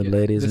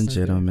Ladies and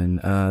gentlemen,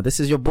 this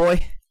is your boy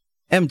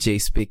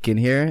MJ speaking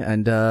here,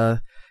 and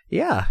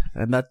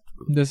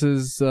this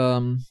is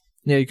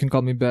you can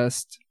call me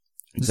Best.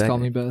 Just call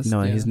me Best.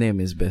 No, his name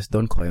is Best.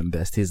 Don't call him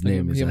Best. His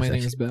name is. Yeah, my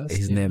name is Best.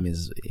 His name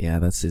is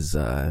that's his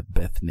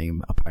Beth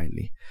name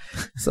apparently.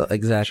 So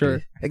exactly,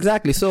 sure.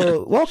 Exactly.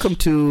 So welcome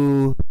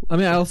to. I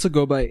mean, I also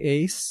go by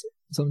Ace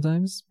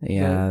sometimes.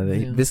 Yeah,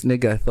 this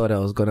nigga thought I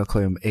was gonna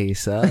call him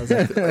Ace. I was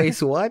like,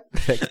 Ace what?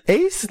 Like,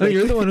 Ace? No,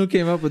 you're the one who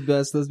came up with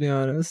Best. Let's be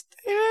honest.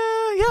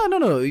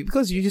 No,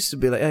 because you used to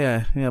be like,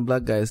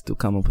 black guys do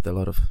come up with a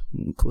lot of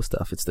cool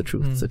stuff. It's the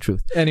truth. It's the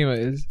truth.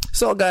 Anyways.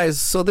 So,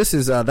 guys, this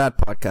is That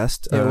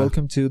Podcast.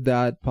 Welcome to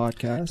That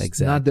Podcast.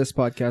 Exactly. Not this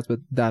podcast,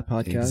 but That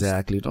Podcast.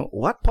 Exactly.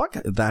 What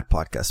podcast? That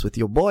Podcast with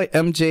your boy,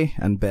 MJ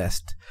and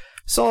Best.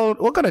 So,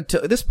 we're going to...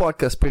 This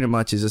podcast pretty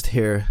much is just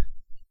here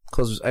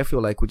because I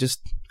feel like we just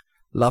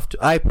love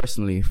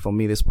to... for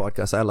me, this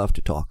podcast, I love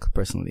to talk,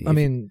 personally. I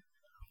mean,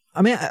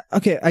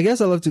 okay, I guess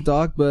I love to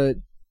talk, but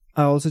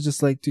I also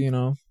just like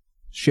to,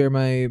 share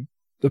my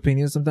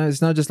opinions sometimes.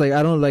 It's not just like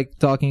I don't like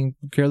talking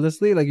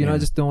carelessly, like I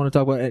just don't want to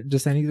talk about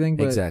just anything,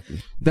 but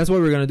exactly, that's what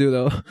we're gonna do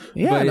though.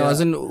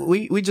 As in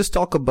we just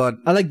talk about.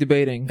 I like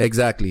debating.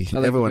 Exactly.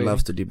 Everyone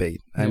loves to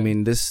debate. I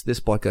mean, this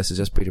podcast is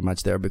just pretty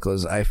much there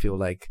because I feel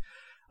like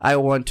I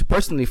want to,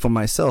 personally, for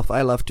myself,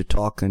 I love to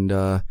talk,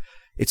 and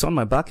it's on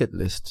my bucket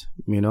list,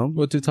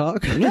 What, to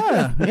talk?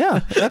 Yeah.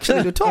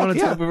 Actually, to talk.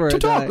 To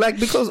talk. Like,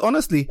 because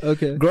honestly,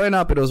 growing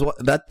up, it was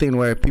that thing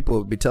where people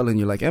would be telling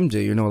you, like,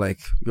 MJ, like,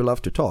 you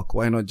love to talk.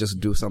 Why not just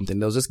do something?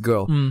 There was this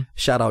girl,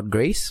 shout out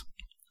Grace.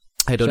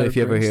 I don't know if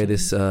you ever hear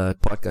this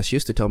podcast. She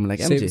used to tell me, like,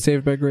 MJ.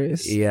 Saved by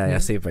Grace. Yeah,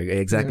 Saved by Grace.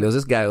 Exactly. There was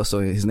this guy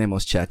also, his name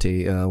was Chate.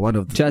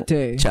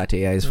 Chate,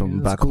 he's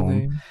from back home.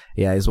 Name.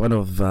 Yeah, he's one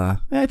of,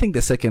 I think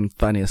the second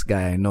funniest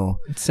guy I know.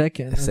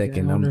 Second.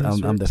 Okay.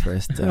 I'm the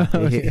first.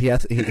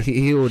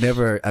 He will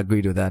never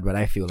agree to that, but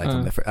I feel like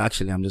I'm the first.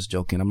 Actually, I'm just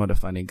joking. I'm not a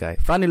funny guy.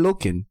 Funny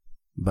looking,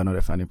 but not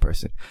a funny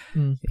person.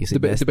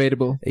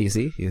 Debatable. You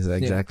see?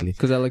 Exactly.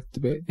 Because I like to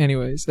debate.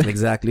 Anyways.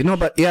 Exactly. No,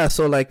 but yeah,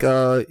 so like,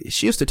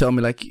 she used to tell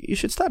me, like, you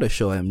should start a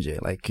show,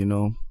 MJ. Like,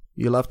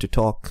 you love to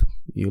talk.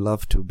 You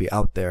love to be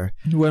out there.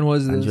 When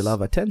was this? And you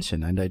love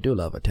attention. And I do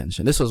love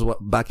attention. This was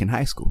back in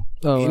high school.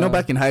 Oh,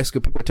 back in high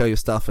school, people tell you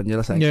stuff and you're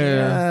just like,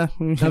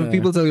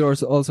 people tell you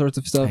all sorts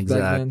of stuff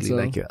exactly, back then. So.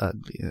 Like you're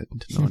ugly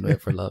and no one will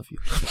ever love you.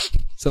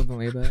 Something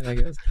like that, I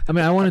guess. I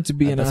mean, I wanted to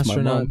be an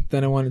astronaut.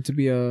 Then I wanted to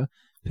be a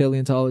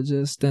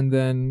paleontologist. And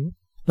then...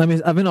 I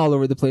mean, I've been all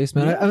over the place,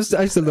 man. I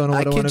still don't know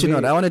what I want to be.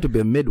 I wanted to be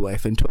a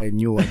midwife until I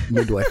knew a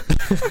midwife.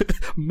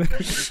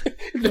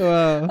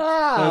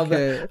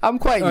 Okay. I'm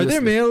quite Are useless.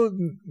 there male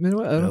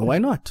midwives? Why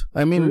not?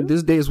 I mean,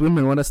 these days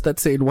women want to start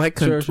saying, why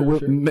can't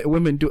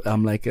women do...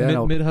 I'm like...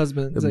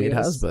 Mid-husbands.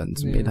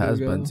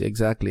 Mid-husbands,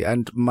 exactly.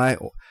 And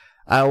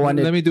I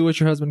wanted... Let me do what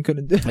your husband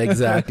couldn't do.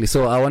 Exactly.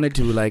 So I wanted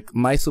to, like,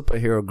 my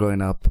superhero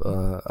growing up,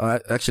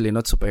 actually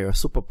not superhero,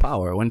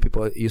 superpower. When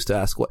people used to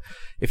ask,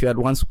 if you had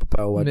one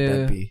superpower, what would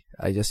that be?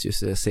 I just used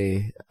to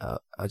say,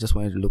 I just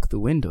wanted to look through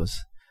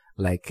windows.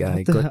 Like,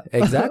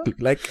 exactly.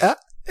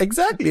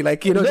 Exactly.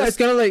 Like, it's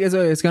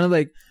kind of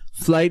like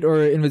flight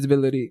or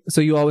invisibility.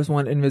 So you always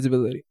want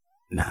invisibility.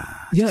 Nah.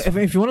 Yeah,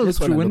 if you want to look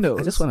through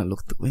windows. I just want to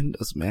look through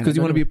windows, man. Because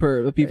you want to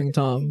be a peeping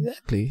Tom.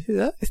 Exactly.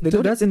 Yeah.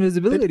 Dude, that's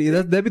invisibility.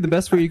 That'd be the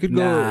best way you could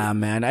go. Nah,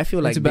 man. I feel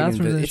like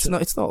it's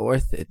not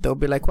worth it. They'll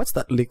be like, what's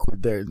that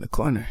liquid there in the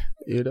corner?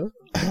 Okay.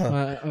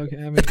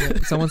 I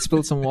mean, someone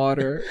spilled some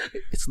water.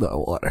 It's not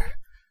water.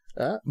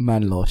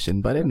 Man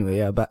lotion. But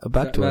anyway, back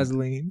to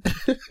Vaseline.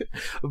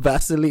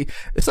 Vaseline.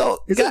 So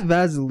is it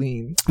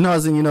Vaseline? No,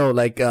 as in,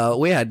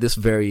 we had this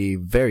very,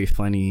 very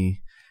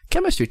funny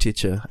chemistry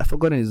teacher. I've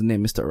forgotten his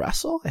name, Mr.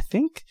 Russell, I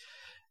think.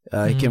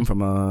 He came from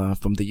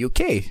the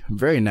UK.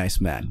 Very nice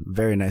man.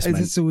 Very nice man.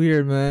 It's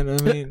weird, man.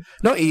 I mean,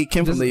 no, he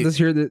came from the. Let's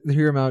hear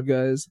him out,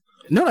 guys.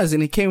 No, as in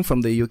he came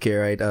from the UK,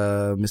 right?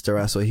 Mr.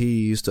 Russell.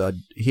 He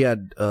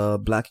had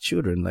black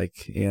children.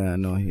 Like, there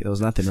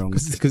was nothing wrong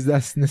with it. Because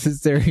that's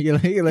necessary.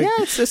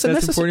 It's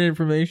that's important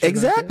information.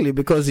 Exactly,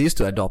 because he used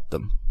to adopt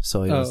them.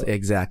 So it was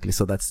exactly.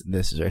 So that's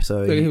necessary.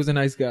 So he was a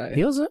nice guy.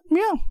 He was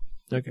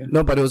Okay.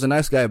 No, but he was a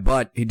nice guy,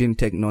 but he didn't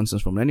take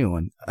nonsense from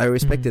anyone. I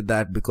respected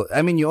that because,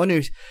 I mean,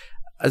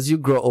 as you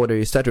grow older,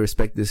 you start to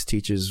respect these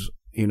teachers,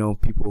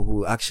 people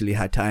who actually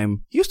had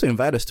time. He used to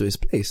invite us to his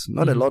place.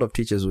 Not a lot of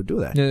teachers would do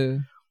that. Yeah.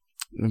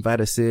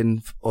 Invite us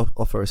in,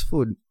 offer us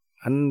food.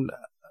 And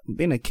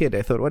being a kid,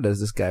 I thought, what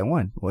does this guy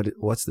want?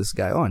 What's this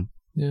guy on?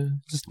 Yeah,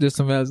 just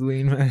some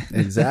Vaseline, man.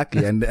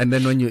 Exactly. And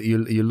then when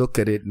you look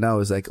at it now,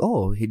 it's like,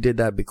 oh, he did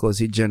that because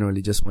he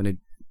generally just wanted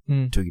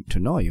to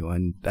know you.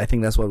 And I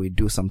think that's what we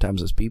do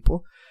sometimes as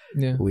people.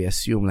 Yeah. We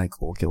assume like,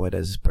 okay, what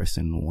does this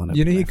person want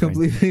to be? He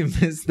completely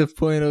missed the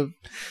point of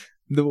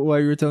why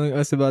you were telling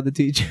us about the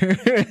teacher.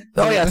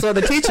 Oh yeah, so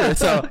the teacher.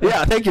 So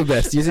yeah, thank you,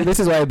 Best. You see, this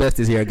is why Best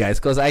is here, guys,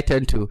 because I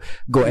tend to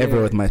go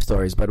everywhere with my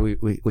stories, but we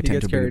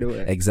tend to be carried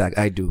away.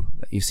 Exactly, I do.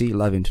 You see,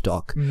 loving to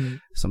talk,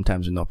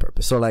 sometimes with no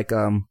purpose. So like,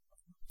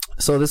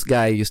 so this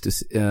guy used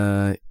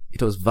to,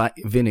 it was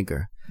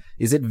vinegar.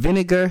 Is it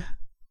vinegar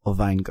or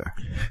vinegar?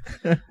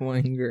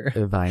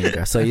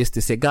 Vinegar. So I used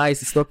to say,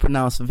 guys, it's not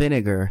pronounced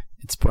vinegar.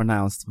 It's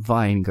pronounced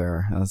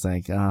vinegar. I was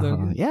like,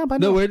 yeah,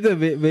 but no. Where did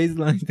the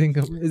Vaseline thing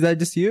come? Is that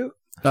just you?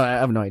 I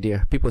have no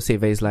idea. People say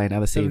Vaseline.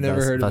 Others say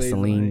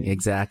Vaseline.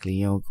 Exactly.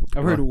 You know,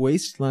 I've heard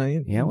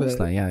waistline. Yeah,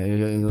 waistline.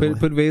 Yeah.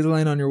 Put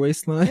Vaseline on your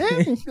waistline.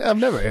 I've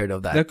never heard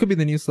of that. That could be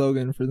the new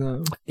slogan for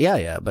them.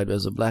 Yeah. But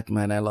as a black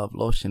man, I love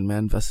lotion,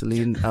 man.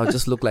 Vaseline. I'll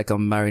just look like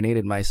I'm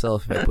marinated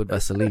myself if I put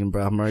Vaseline,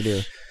 bro. I'm already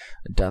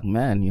a dark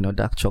man. You know,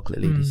 dark chocolate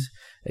ladies.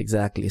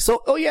 Exactly.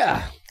 So,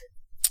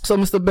 So,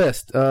 Mr.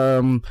 Best,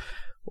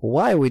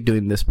 why are we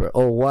doing this, bro?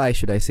 Or why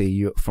should I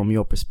say, from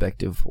your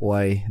perspective,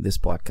 why this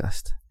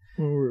podcast?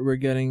 We're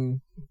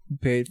getting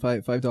paid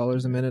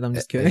 $5 a minute. I'm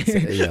just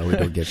kidding. Yeah, we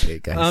don't get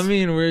paid, guys. I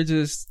mean, we're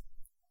just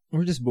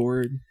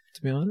bored,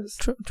 to be honest.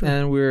 True.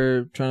 And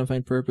we're trying to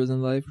find purpose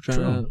in life.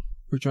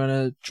 We're trying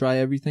to try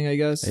everything, I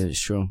guess. It's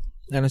true.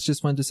 And it's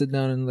just fun to sit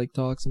down and like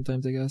talk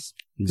sometimes, I guess.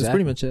 Exactly. That's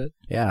pretty much it.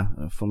 Yeah.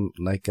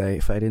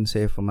 If I didn't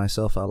say it for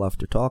myself, I love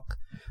to talk.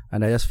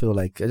 And I just feel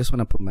like I just want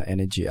to put my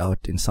energy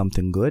out in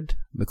something good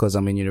because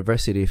I'm in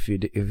university. If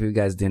you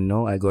guys didn't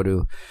know,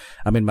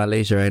 I'm in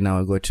Malaysia right now.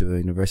 I go to a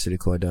university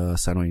called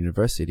Sanwa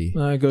University.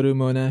 I go to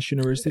Monash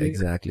University.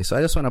 Exactly. So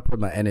I just want to put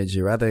my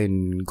energy rather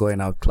than going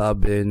out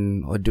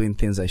clubbing or doing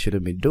things I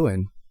shouldn't be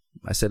doing.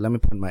 I said, let me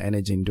put my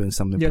energy in doing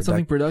something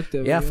something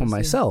productive. Yeah, for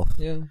myself.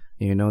 Yeah.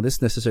 You know,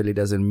 this necessarily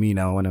doesn't mean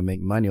I want to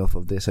make money off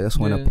of this. I just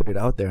want to put it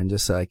out there and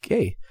just like,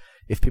 hey,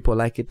 if people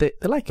like it, they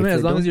like it. I mean,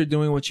 as long as you're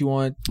doing what you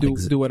want,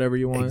 do whatever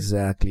you want.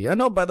 Exactly. I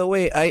know, by the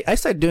way, I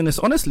started doing this.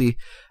 Honestly,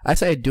 I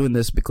started doing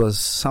this because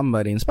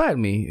somebody inspired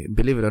me.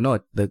 Believe it or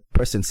not, the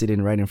person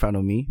sitting right in front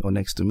of me or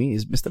next to me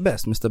is Mr.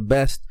 Best. Mr.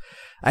 Best,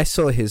 I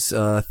saw his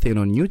thing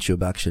on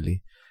YouTube,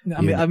 actually.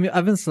 I mean,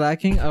 I've been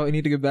slacking. I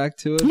need to get back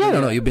to it.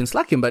 No, you've been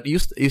slacking, but you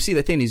see,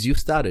 the thing is, you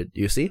started.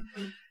 You see.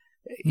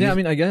 I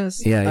mean, I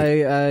guess. Yeah.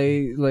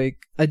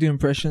 I do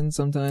impressions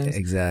sometimes.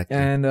 Exactly.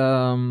 And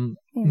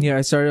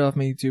I started off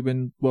my YouTube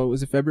in what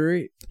was it,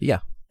 February? Yeah.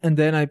 And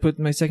then I put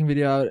my second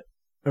video out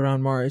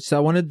around March. So I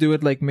want to do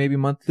it like maybe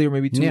monthly or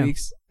maybe 2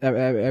 weeks,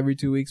 every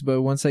 2 weeks.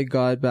 But once I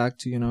got back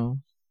to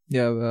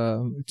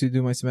to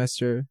do my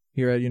semester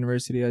here at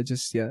university, I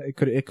just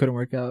it couldn't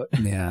work out.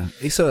 Yeah.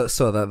 So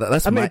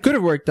that's. I mean, it could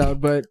have worked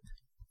out, but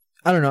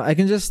I don't know. I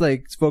can just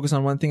like focus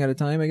on one thing at a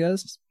time, I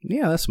guess.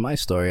 Yeah, that's my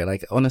story.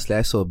 Like, honestly,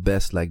 I saw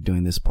Best like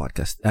doing this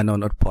podcast. No,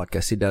 not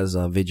podcast. He does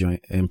video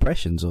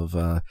impressions of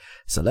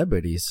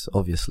celebrities,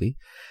 obviously.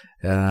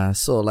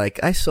 So like,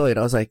 I saw it.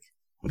 I was like,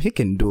 he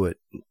can do it.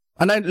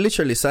 And I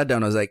literally sat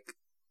down. I was like,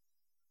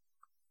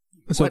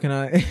 so can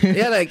I?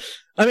 Yeah, like,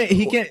 I mean,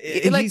 he can.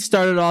 He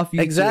started off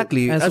YouTube,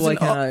 exactly. And so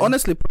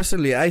honestly,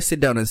 personally, I sit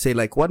down and say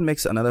like, what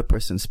makes another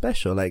person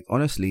special? Like,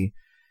 honestly.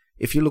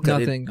 If you look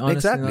at it,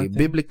 exactly,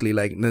 biblically,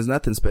 like, there's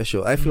nothing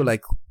special. I feel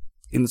like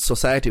in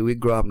society, we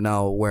grow up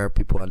now where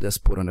people are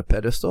just put on a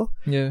pedestal.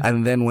 Yeah.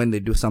 And then when they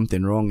do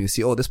something wrong, you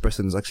see, this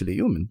person is actually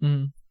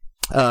human.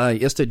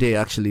 Yesterday,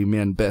 actually, me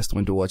and Best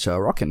went to watch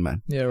Rockin'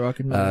 Man. Yeah,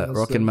 Rockin' Man.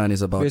 Rockin' Man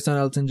is about... based on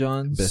Elton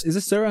John. Is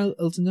it Sir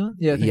Elton John?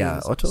 Yeah, I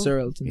think Otto? Sir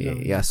Elton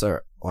John. Yeah,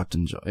 Sir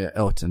Elton John. Yeah,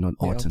 Elton, not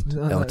Elton.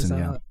 Elton,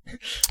 yeah.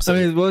 So, I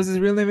mean, what was his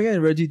real name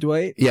again? Reggie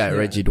Dwight? Yeah,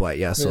 Reggie Dwight,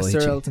 yeah. So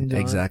Sir Elton John.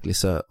 Exactly,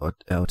 Sir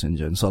Elton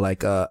John. So,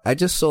 like, I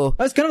just saw...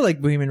 That's kind of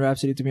like Bohemian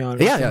Rhapsody, to be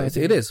honest. Yeah,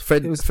 it is.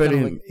 Freddie,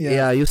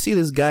 you see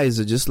these guys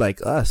are just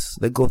like us.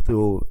 They go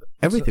through...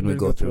 everything we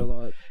go through. A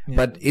lot. Yeah.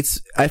 But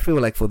I feel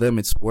like for them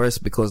it's worse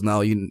because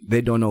now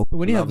they don't know.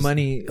 When you have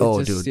money,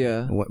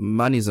 dude,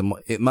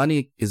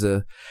 money is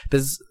a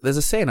there's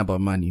a saying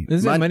about money.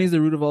 Isn't money is the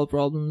root of all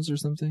problems or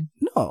something?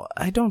 No,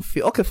 I don't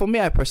feel. Okay, for me,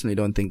 I personally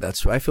don't think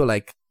that's true. I feel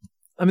like.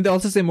 I mean, they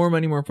also say more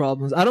money, more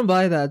problems. I don't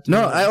buy that.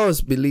 No, I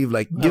always believe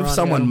like give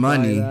someone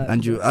money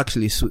and you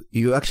actually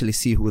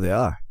see who they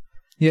are.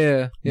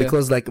 Yeah.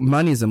 Because like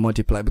money is a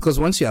multiplier. Because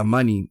once you have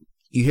money,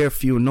 you hear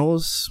few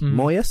no's,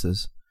 more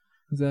yeses.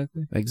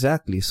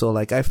 Exactly. So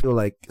like I feel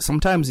like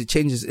sometimes it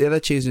either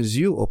changes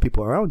you or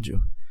people around you.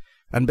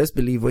 And best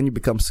believe when you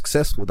become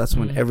successful, that's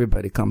when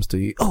everybody comes to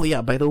you. Oh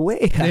yeah, by the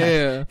way,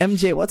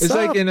 MJ, what's up? It's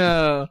like in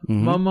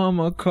my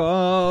mama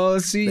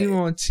calls, see you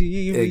on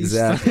TV.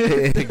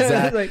 Exactly.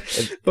 Like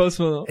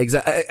personal.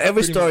 Exactly.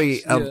 Every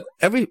story of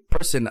every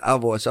person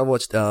I've watched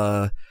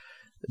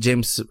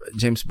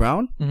James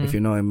Brown, if you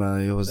know him,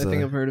 he was I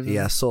think I've heard of him.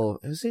 Yeah, Soul.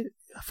 Is it?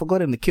 I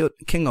forgot him, the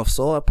King of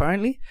Soul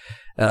apparently.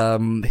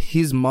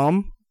 His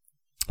mom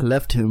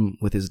left him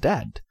with his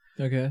dad.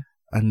 Okay.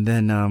 And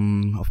then,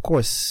 of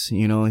course,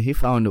 he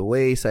found a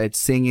way, started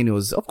singing. It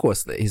was, of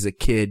course, he's a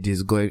kid.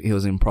 He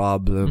was in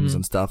problems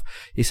and stuff.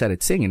 He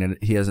started singing and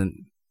he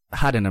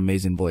had an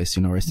amazing voice,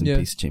 rest in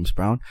peace, James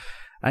Brown.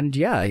 And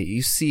yeah,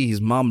 you see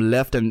his mom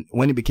left and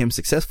when he became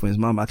successful, his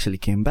mom actually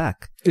came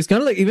back. It's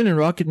kind of like even in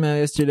Rocket Man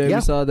yesterday,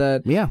 we saw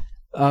that. Yeah.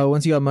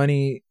 Once he got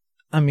money,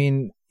 I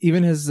mean,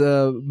 even his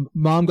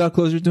mom got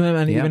closer to him,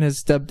 and even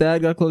his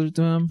stepdad got closer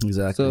to him.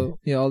 Exactly. So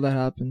yeah, all that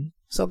happened.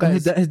 So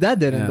guys, his dad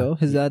didn't though.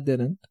 His dad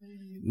didn't.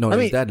 No,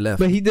 his dad left.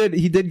 But he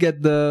did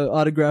get the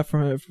autograph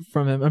from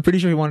him. I'm pretty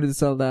sure he wanted to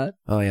sell that.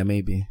 Oh yeah,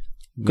 maybe.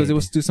 Because it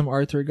was to some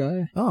Arthur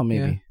guy. Oh,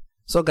 maybe. Yeah.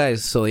 So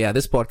guys,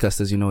 this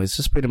podcast, as you know, is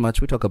just pretty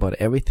much, we talk about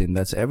everything.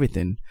 That's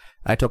everything.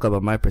 I talk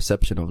about my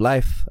perception of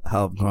life,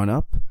 how I've grown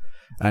up.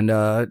 And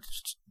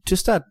to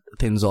start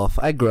things off,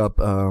 I grew up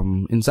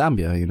in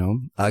Zambia, you know.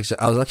 I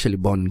was actually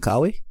born in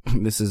Kawe.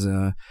 This is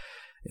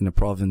in a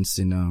province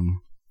in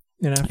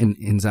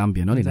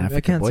Zambia, not in Africa.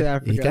 I can't say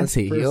Africa. He can't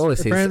say. He always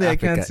says Africa. I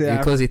can't say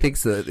because he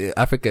thinks that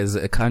Africa is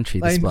a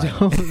country. I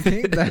don't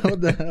think that.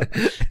 What the hell?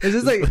 It's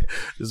just like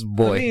this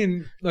boy. I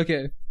mean,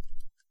 okay.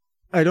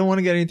 I don't want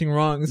to get anything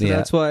wrong, so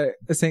that's why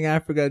saying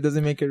Africa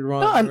doesn't make it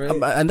wrong.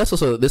 No, and that's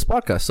also this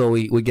podcast. So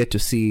we get to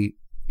see,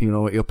 you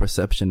know, your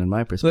perception and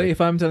my perspective. So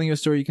if I'm telling you a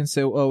story, you can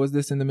say, "Oh, was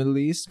this in the Middle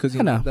East?" Because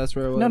that's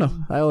where I was. No.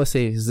 I always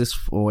say, "Is this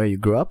where you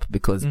grew up?"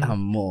 Because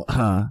I'm more.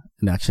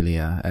 Actually,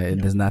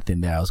 there's nothing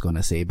there I was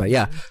gonna say, but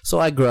yeah. So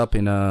I grew up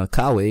in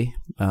Kawe,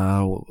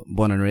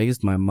 born and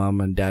raised. My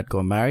mom and dad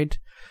got married.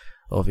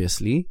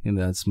 Obviously, and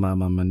that's my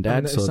mom and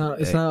dad. It's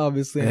not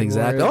obviously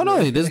exactly. Anymore,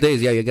 oh no, these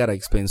days, you gotta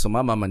explain. So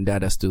my mom and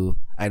dad has to.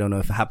 I don't know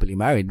if happily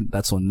married.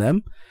 That's on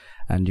them,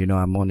 and you know,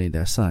 I'm only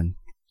their son.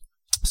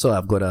 So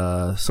I've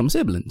got some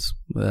siblings.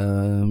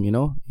 You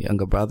know,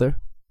 younger brother,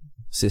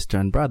 sister,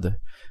 and brother.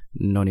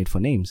 No need for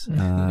names.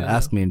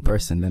 Ask me in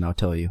person, then I'll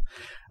tell you.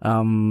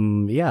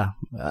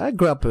 I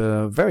grew up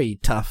a very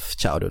tough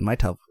childhood. My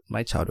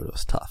childhood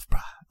was tough,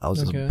 bro. I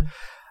was. Okay.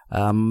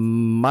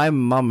 My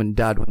mom and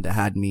dad, when they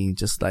had me,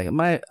 just like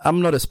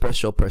I'm not a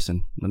special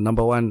person. The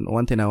number one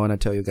thing I want to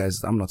tell you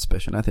guys, I'm not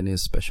special. Nothing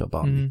is special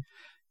about me,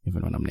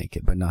 even when I'm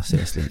naked. But no,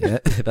 seriously,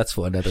 that's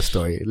for another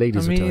story.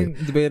 Ladies will tell you.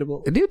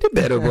 Debatable.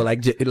 Debatable,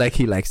 like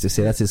he likes to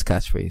say. That's his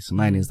catchphrase.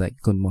 Mine is like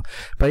good more.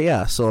 But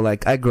yeah, so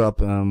like I grew up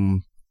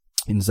in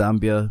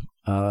Zambia,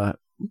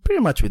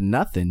 pretty much with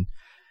nothing.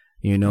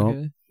 You know.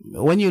 Okay.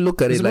 When you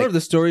look at it's it, more like, of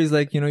the stories,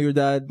 like, you know, your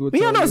dad would.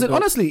 Yeah, no.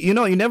 Honestly, you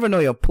know, you never know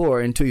you're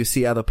poor until you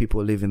see other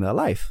people living their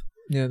life.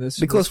 Yeah, that's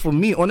because for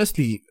me,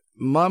 honestly,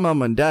 my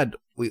mom and dad,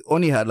 we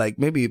only had like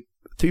maybe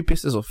 3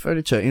 pieces of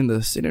furniture in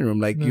the sitting room.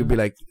 Like you'd be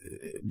like,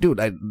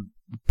 dude,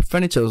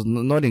 furniture was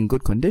not in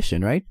good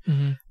condition, right?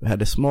 Mm-hmm. We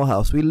had a small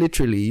house. We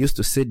literally used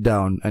to sit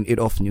down and eat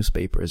off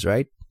newspapers,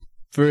 right?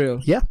 For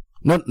real? Yeah.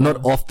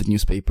 Not off the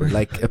newspaper,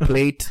 like a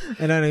plate.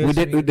 And I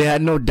they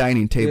had no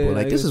dining table.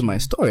 This is my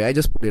story. I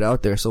just put it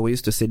out there. So we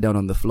used to sit down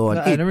on the floor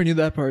and eat. I never knew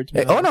that part.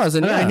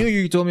 I knew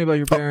you told me about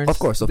your parents. Of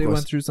course. They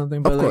went through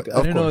something, but like,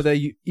 I didn't know that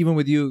even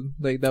with you,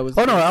 like that was.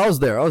 Oh no, I was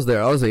there. I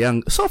was a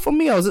young. So for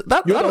me, You're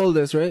the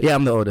oldest, right? Yeah,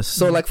 I'm the oldest.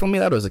 So like for me,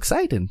 that was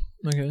exciting.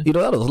 Okay. You know,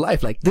 that was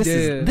life. Like this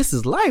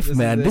is life,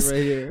 man. This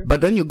right here.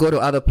 But then you go to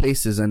other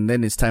places and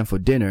then it's time for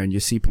dinner and you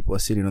see people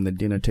sitting on the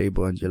dinner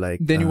table and you're like.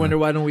 Then you wonder,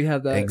 why don't we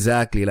have that?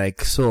 Exactly.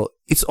 Like, so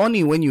it's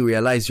only when you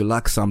realize you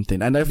lack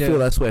something. And I feel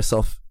that's where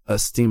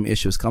self-esteem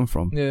issues come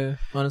from. Yeah,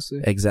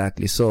 honestly.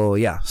 Exactly. So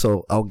yeah.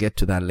 So I'll get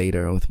to that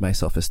later with my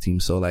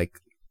self-esteem. So like,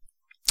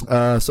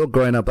 so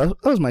growing up, that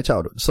was my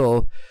childhood.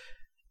 So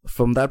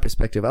from that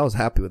perspective, I was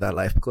happy with that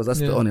life because that's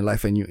the only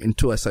life I knew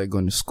until I started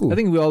going to school. I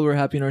think we all were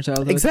happy in our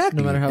childhood.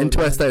 Exactly. No matter how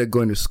until I started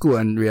going to school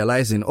and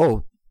realizing,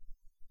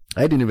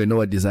 I didn't even know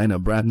what designer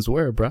brands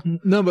were, bro.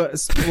 No, but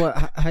what,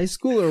 high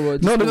school or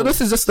what? No, this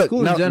is just like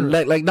now,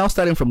 like now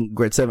starting from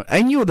grade 7.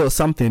 I knew there was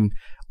something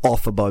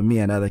off about me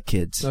and other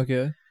kids.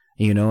 Okay.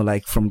 You know,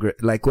 like from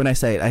like when I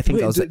say it, I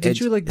think I was did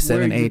you like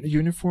 7, wear 8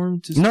 uniform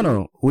to school?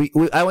 No.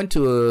 I went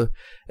to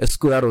a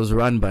school that was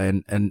run by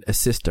a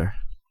sister.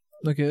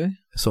 Okay.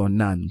 So a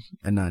nun.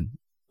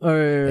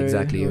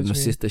 Exactly. My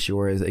sister, she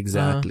wears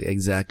exactly.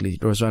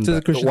 It was run by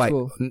white.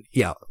 School.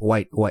 Yeah,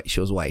 white. She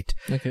was white.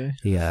 Okay.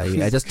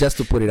 Yeah. Just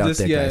to put it out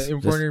there, guys.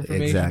 Important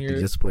information. Exactly.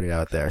 Just put it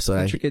out there. So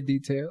intricate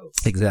details.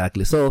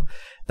 Exactly. So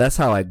that's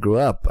how I grew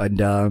up,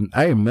 and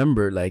I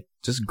remember like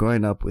just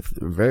growing up with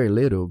very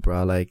little,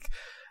 bro. Like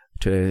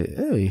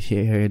you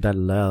hear that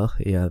low,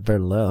 very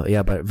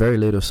low, but very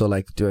little. So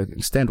like to an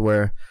extent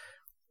where,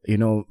 you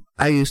know,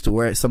 I used to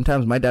wear,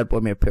 sometimes my dad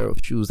bought me a pair of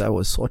shoes that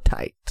was so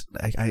tight.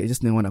 I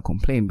just didn't want to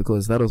complain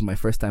because that was my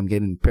first time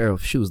getting a pair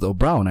of shoes. They were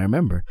brown, I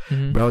remember.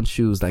 Mm-hmm. Brown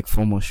shoes, like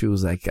formal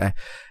shoes. Like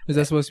is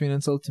that supposed to be an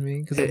insult to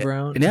me because I'm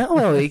brown? Yeah,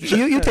 well,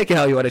 you take it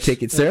how you want to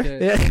take it, sir.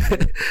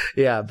 Okay.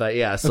 Yeah, but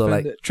yeah, so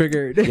offended. like.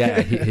 Triggered.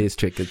 Yeah, he's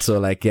triggered. So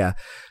like, yeah.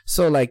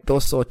 So like,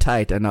 those so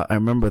tight. And I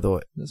remember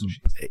though. That's what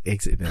she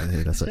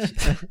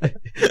said.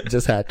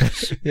 Just had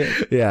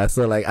to. Yeah,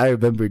 so like, I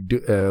remember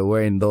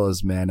wearing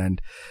those, man.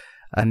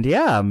 And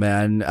yeah,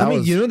 man. I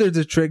mean, you know, there's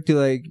a trick to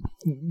like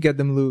get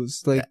them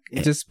loose. Like,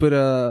 just put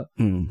a.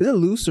 Is it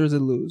loose or is it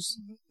loose?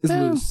 It's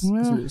loose.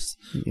 It's loose.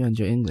 You and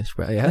your English,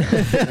 bro. Yeah.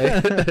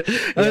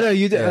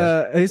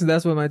 No, listen,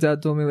 that's what my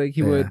dad told me. Like,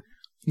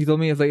 he told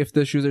me if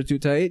the shoes are too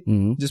tight,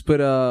 just put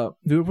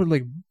we would put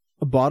like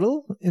a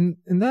bottle in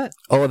that.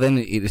 Oh, then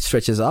it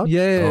stretches out?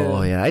 Yeah.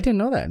 Oh, yeah. I didn't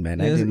know that, man.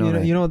 I didn't know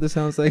that. You know what this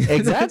sounds like?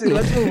 Exactly.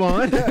 Let's move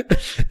on.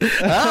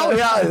 Oh,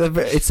 yeah.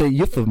 It's a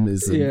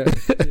euphemism.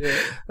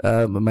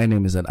 Yeah. My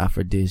name is an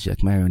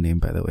aphrodisiac. My own name,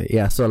 by the way.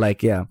 Yeah. So,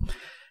 like, yeah.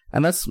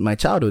 And that's my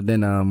childhood.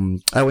 Then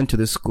I went to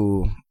this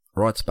school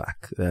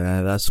Rotsback.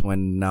 That's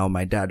when now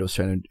my dad was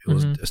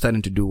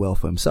starting to do well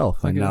for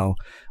himself. And now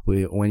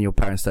when your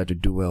parents start to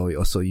do well,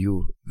 also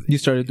you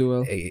started to do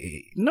well.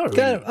 Not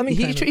really.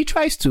 He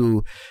tries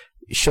to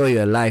show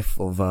you a life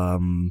of,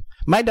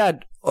 my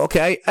dad.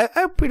 Okay.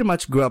 I pretty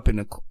much grew up in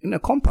a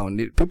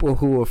compound. People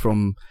who are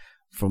from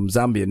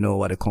Zambia know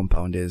what a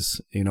compound is.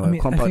 A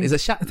compound is a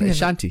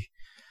shanty.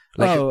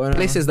 Like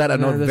places that are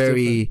not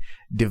very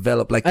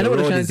developed. Like I know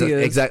the what road a shanty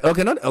is.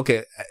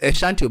 Okay. A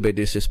shanty will be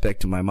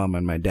disrespect to my mom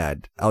and my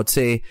dad. I would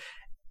say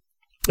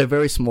a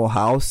very small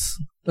house.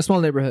 A small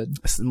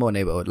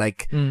neighborhood.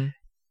 Like in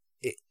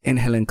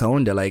Helen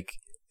Kaunda, like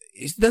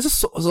there's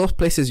just those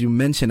places you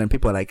mention and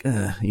people are like,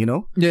 Yeah, I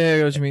know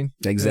what you mean.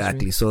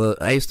 Exactly. So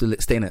I used to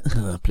stay in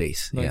a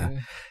place. Okay.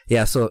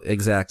 Yeah. So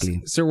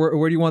exactly. So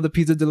where do you want the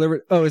pizza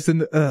delivered? Oh, it's in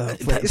the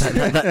place.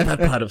 that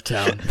part of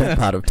town. That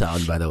part of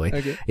town, by the way.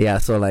 Okay. Yeah.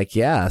 So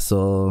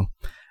so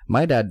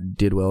my dad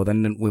did well.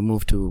 Then we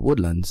moved to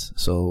Woodlands.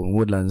 So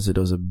Woodlands, it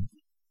was a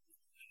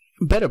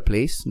better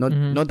place. Not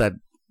that,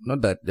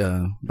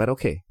 but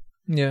okay.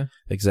 Yeah.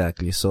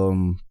 Exactly.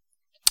 So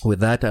with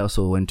that, I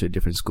also went to a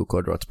different school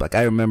called Rotsback.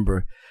 I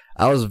remember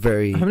I was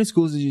very... How many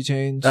schools did you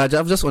change?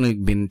 I've just only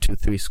been to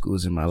 3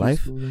 schools in my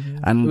life.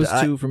 And it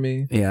was 2 for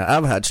me. Yeah,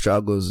 I've had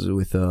struggles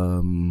with...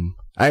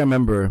 I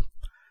remember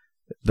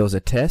there was a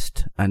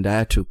test and I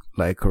had to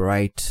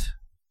write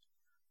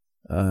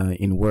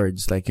in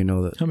words, obviously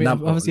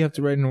you have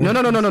to write in words.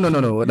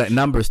 No. Like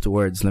numbers to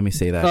words, let me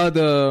say that.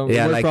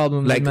 Word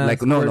problem.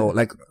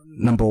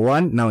 Number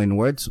 1 now in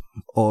words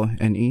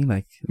O-N-E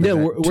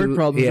word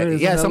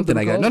problems. Yeah, something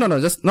like that. No,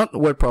 just not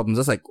word problems.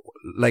 Just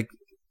like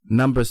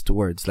numbers to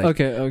words. Like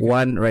okay.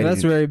 1 right.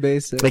 That's very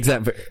basic.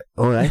 Exactly.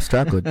 Oh, I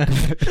struggled.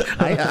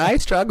 I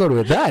struggled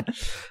with that.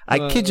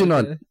 I kid you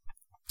not.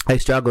 I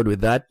struggled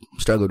with that.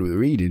 Struggled with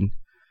reading.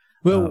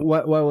 Well,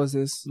 why was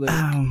this?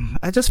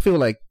 I just feel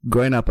like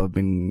growing up, I've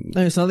been.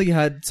 It's not like you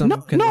had some. I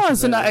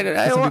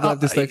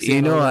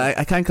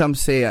can't come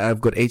say I've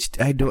got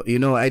I don't.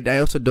 I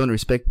also don't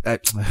respect.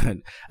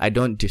 I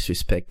don't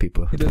disrespect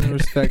people. He doesn't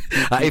respect.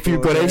 If you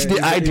got HD,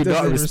 I do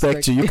not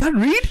respect you. You can't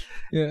read.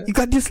 Yeah. You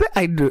got dislike.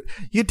 I do.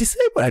 You're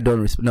disabled. I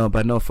don't respect. No,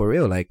 but no, for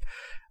real. Like,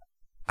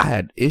 I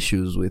had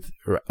issues with.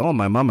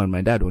 My mom and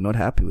my dad were not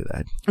happy with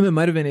that. I mean, it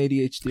might have been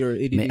ADHD or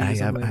ADD. I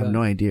have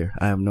no idea.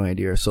 I have no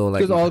idea. So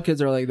like, because all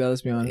kids are like that.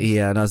 Let's be honest.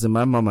 Yeah, and as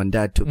my mom and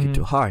dad took it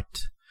to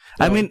heart.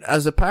 I mean,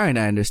 as a parent,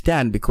 I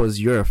understand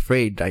because you're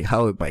afraid, like,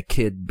 how would my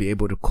kid be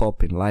able to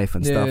cope in life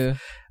and stuff. Yeah.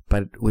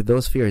 But with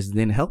those fears, it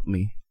didn't help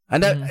me.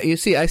 And that, you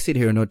see, I sit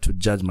here not to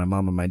judge my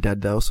mom and my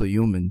dad. They're also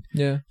human.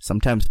 Yeah.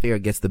 Sometimes fear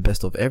gets the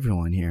best of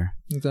everyone here.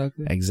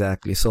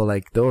 Exactly. So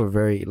like, they were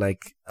very,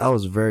 like, I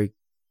was very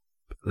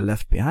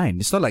left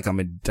behind. It's not like I'm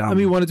a dumb... I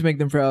mean, you wanted to make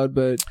them proud,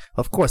 but...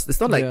 Of course. It's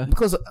not like...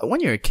 Because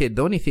when you're a kid,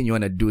 the only thing you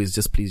want to do is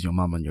just please your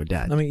mom and your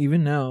dad. I mean,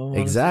 even now.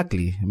 Honestly.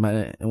 Exactly.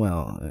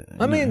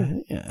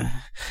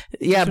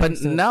 Yeah, but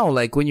now,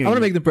 like, when you're... I want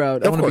to make them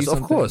proud.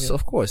 Of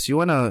course. You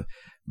want to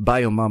buy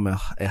your mom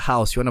a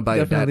house. You want to buy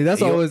your dad...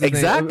 That's always the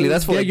exactly. thing.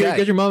 That's for a guy.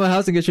 Get your mom a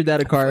house and get your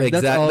dad a car.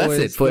 Exactly. That's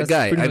it for a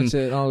guy. Pretty much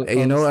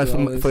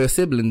it. For your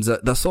siblings,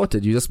 they're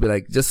sorted. You just be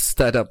like, just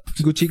start up.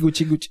 Gucci.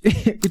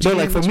 But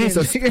like for me,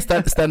 so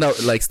stand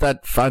out, like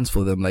start funds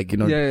for them. Like,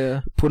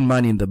 put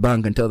money in the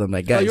bank and tell them,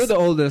 like, guys. Oh, you're the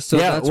oldest. So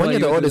yeah, when you're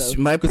the oldest,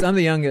 because I'm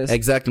the youngest.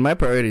 Exactly. My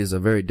priorities are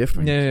very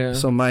different. Yeah.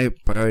 So my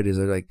priorities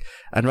are like,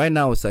 and right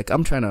now it's like,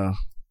 I'm trying to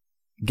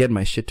get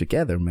my shit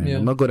together, man.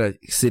 I'm not gonna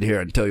sit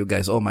here and tell you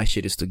guys, oh, my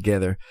shit is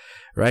together.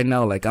 Right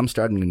now, like, I'm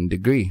starting in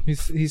degree.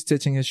 He's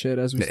stitching his shit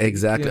as we speak.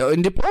 Exactly. Yeah.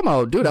 In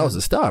diploma, dude, I was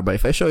a star. But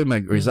if I show you my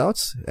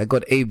results, I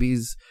got A,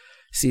 B's,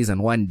 C's,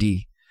 and 1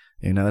 D.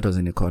 That was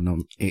in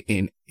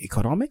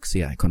economics?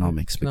 Yeah,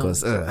 economics.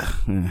 Because,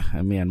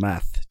 me and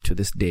math to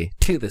this day.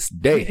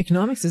 Wait,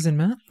 economics isn't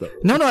math, though.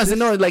 No,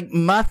 like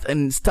math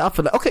and stuff.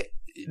 Like,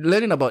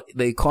 learning about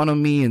the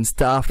economy and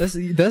stuff. That's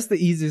the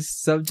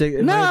easiest subject.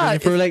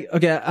 For like,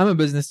 okay, I'm a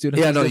business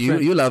student. Yeah, no,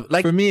 you love,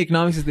 like, for me,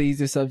 economics is the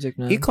easiest subject,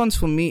 man. Econs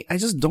for me, I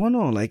just don't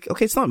know. Like,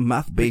 okay, it's not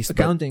math based.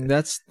 Accounting,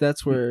 that's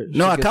where.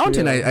 No,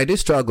 accounting, I did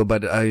struggle,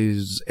 but I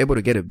was able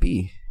to get a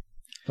B.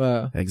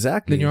 Wow.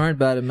 Exactly. Then you aren't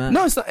bad at math.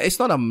 No, it's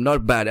not. I'm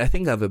not bad. I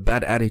think I have a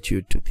bad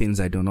attitude to things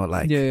I do not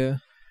like. Yeah.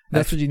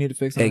 That's what you need to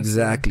fix.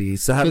 Exactly.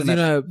 So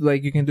because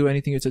like, you can do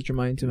anything you set your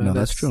mind to, man. No,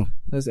 that's true.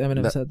 That's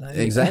Eminem said that.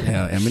 Exactly.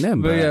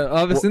 Eminem. But yeah,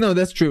 obviously, no,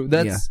 that's true.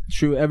 That's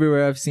true.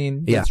 Everywhere I've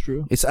seen, that's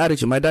true. It's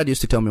attitude. My dad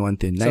used to tell me one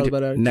thing: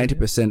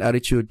 90%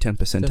 attitude,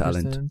 10%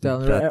 talent,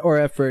 or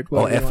effort.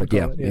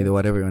 Either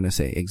whatever you want to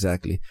say.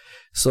 Exactly.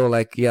 So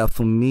like,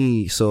 for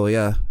me. So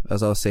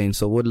as I was saying,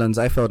 so Woodlands,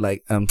 I felt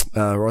like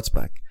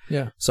Rotsback.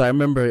 Yeah. So I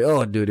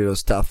remember, dude, it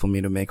was tough for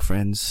me to make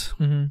friends.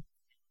 Mm-hmm.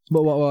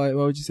 But why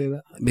would you say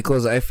that?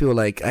 Because I feel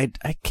like I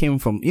came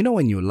from,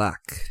 when you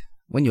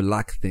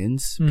lack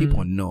things,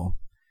 people know.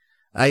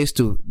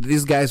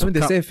 These guys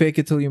they say fake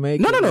it till you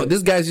make it. No.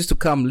 These guys used to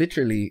come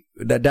literally,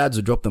 their dads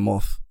would drop them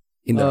off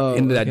in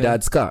their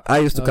dad's car. I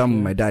used to come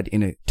with my dad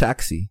in a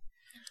taxi.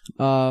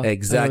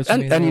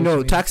 Exactly. And you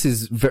know,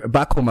 taxis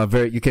back home are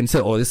very, you can say,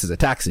 oh, this is a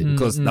taxi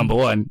because number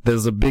one,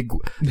 there's a big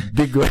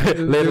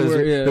letters,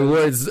 the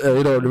words,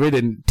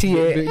 written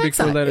T-A,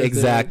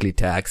 exactly,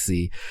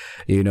 taxi,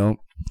 you know.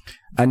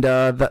 And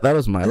that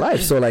was my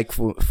life. So like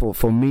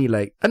for me,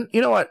 like, and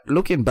you know what,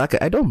 looking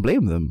back, I don't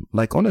blame them.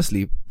 Like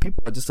honestly,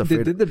 people are just afraid.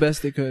 They did the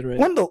best they could, right?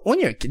 When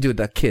you're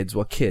kids,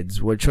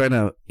 we're trying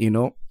to, you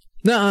know.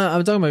 No,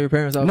 I'm talking about your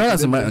parents. No,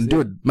 that's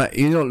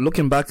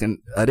looking back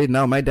at it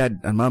now, my dad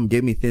and mom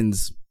gave me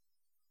things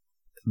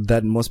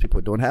that most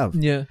people don't have.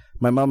 Yeah.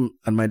 My mom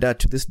and my dad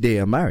to this day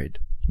are married.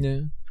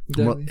 Yeah.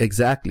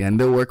 Exactly. And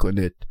they work on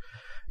it.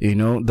 You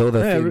know, though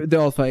they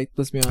all fight.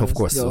 Let's be honest. Of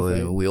course,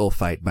 we all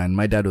fight, man.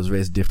 My dad was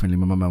raised differently.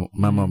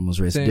 My mom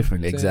was raised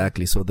differently. Same.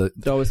 Exactly. So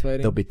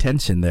there'll be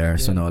tension there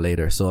sooner or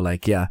later. So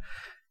like, yeah.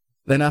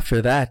 Then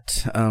after that,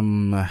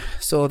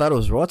 so that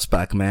was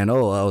Rotsback, man.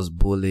 Oh, I was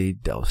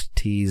bullied. I was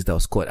teased. I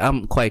was caught.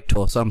 I'm quite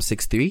tall, so I'm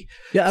 6'3".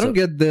 Yeah, I don't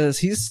get this.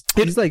 He's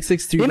like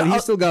 6'3", but he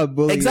still got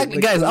bullied. Exactly,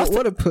 like, guys.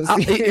 What a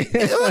pussy.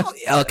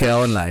 Okay, I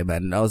won't lie,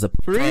 man. I was a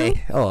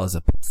pussy. Oh, I was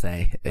a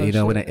pussy. You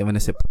know, when I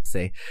say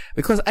pussy,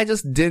 because I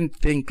just didn't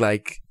think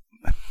like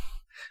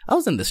I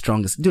wasn't the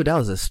strongest dude. I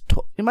was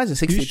imagine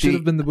 6'3". You should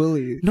have been the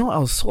bully. No, I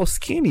was so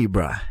skinny,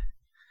 bruh.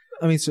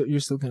 I mean, so you're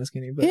still kind of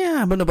skinny, but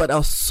yeah, but I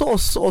was so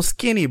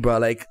skinny, bro.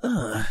 Like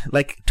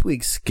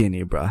twig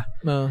skinny, bro.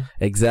 No,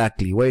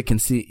 exactly. Where you can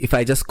see if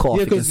I just cough,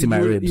 you can see my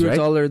ribs, you were right?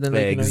 Taller than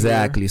like,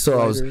 exactly. So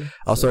I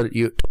was sort of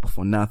you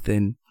for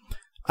nothing,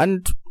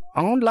 and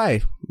I won't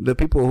lie. The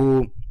people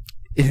who,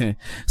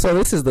 so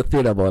this is the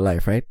thing about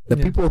life, right? The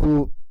people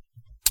who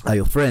are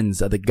your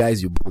friends are the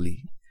guys you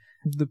bully.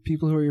 The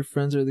people who are your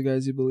friends are the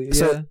guys you bully.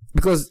 So,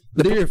 because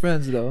they're your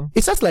friends, though.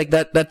 It's just like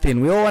that thing.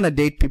 We all want to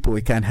date people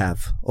we can't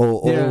have,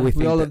 or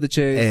we all love the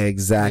chase.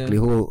 Exactly.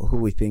 Yeah. Who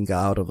we think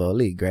are out of our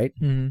league, right?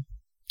 Mm-hmm.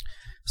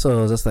 So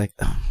I was just like,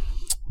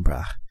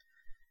 bruh.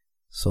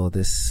 So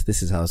this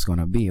is how it's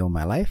gonna be all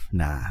my life?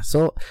 Nah.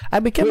 So I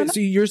became. So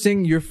you're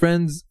saying your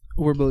friends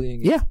were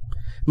bullying you? Yeah.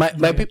 My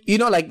you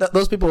know, like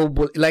those people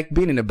who like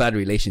being in a bad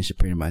relationship,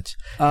 pretty much.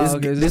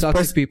 This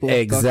toxic people.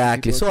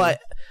 Exactly. Toxic people,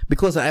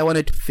 because I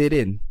wanted to fit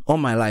in all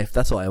my life.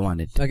 That's all I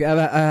wanted. Okay,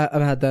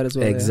 I've had that as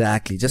well.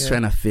 Exactly. Just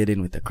trying to fit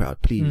in with the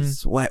crowd.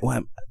 Please. Why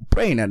I'm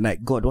praying at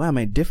night, God, why am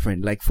I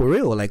different? Like for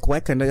real. Like why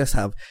can't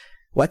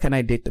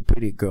I date the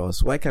pretty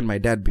girls? Why can't my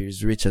dad be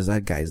as rich as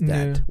that guy's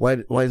dad?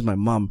 Yeah. Why is my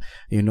mom,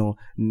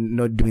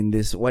 not doing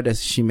this? Why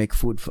does she make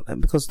food for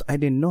them? Because I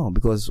didn't know.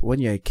 Because when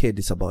you're a kid,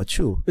 it's about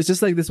you. It's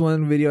just like this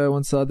one video I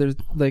once saw. There's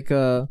like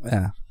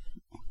I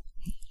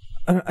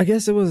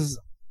guess it was.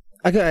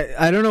 I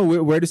don't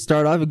know where to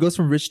start off. It goes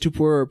from rich to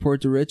poor or poor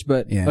to rich,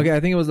 but okay, I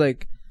think it was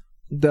like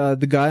the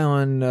guy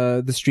on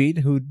the street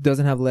who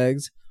doesn't have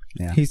legs.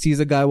 Yeah. He sees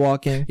a guy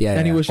walking,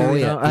 and he wishes,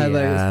 I had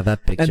legs.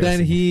 That picture. And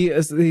then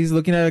he's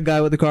looking at a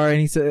guy with a car,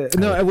 and he said,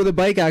 "No, with a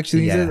bike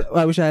actually." He says,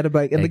 "I wish I had a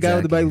bike." And the guy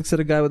with the bike looks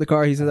at a guy with a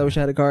car. He says, "I wish I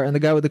had a car." And the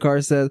guy with the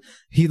car says,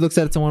 he looks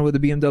at someone with a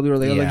BMW or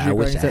like a luxury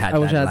car, and says, "I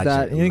wish I had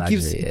that." And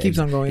it keeps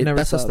on going.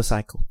 That's just the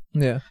cycle.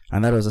 Yeah,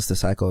 and that was just the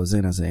cycle I was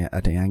in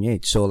at a young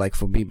age. So like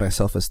for me, my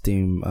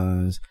self-esteem.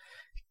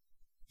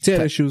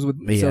 Issues with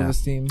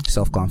self-esteem,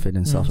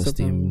 self-confidence,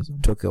 self-esteem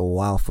took a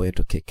while for it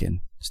to kick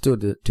in. Still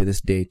to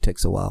this day, it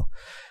takes a while.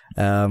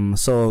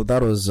 So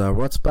that was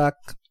Rotsback.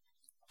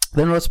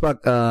 Then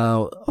Rotsback,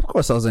 of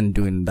course, I wasn't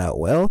doing that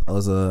well. I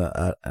was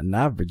an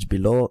average,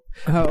 below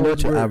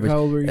average. How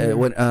old were you?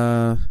 When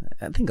I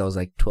think I was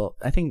like 12.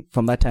 I think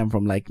from that time,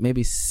 from like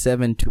maybe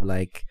 7 to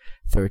like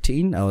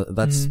 13.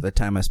 That's the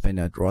time I spent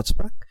at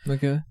Rotsback.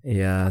 Okay.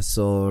 Yeah.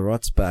 So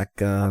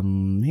Rotsback. I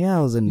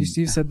was in.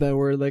 You said that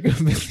word like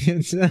a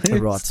million times.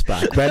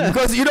 Rotsback, right?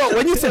 Because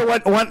when you say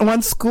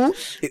one school,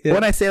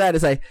 when I say that,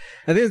 it's like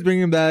I think it's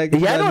bringing back.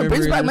 Yeah, no, it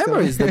brings back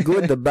memories. The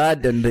good, the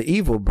bad, and the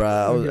evil,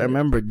 bro. I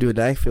remember, dude.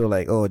 I feel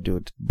like,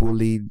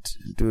 bullied,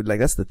 dude. Like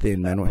that's the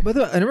thing, man. By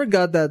the way, I never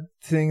got that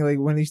thing like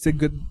when you say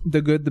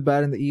the good, the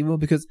bad, and the evil,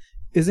 because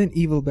isn't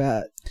evil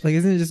bad? Like,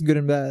 isn't it just good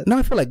and bad? No,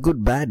 I feel like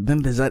good, bad.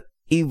 Then there's that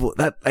evil.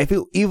 That I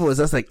feel evil is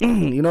just like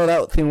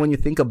that thing when you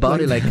think about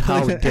it, like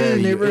how dare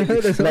you?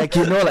 Like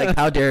like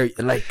how dare you?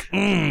 Like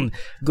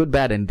good,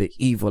 bad, and the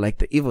evil. Like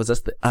the evil is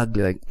just the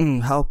ugly. Like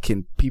how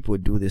can people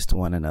do this to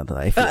one another?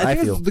 I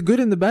feel it's the good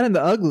and the bad and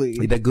the ugly.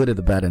 The good and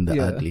the bad and the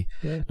ugly,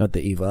 not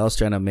the evil. I was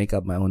trying to make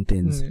up my own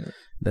things. Yeah.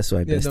 That's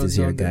why Best is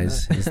here,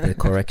 guys. He's the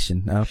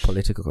correction,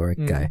 political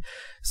correct guy.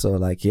 So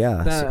like,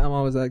 I'm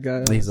always that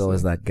guy. He's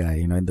always that guy,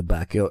 in the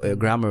back. Your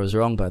grammar was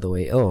wrong, by the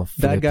way. Oh,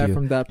 that guy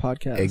from that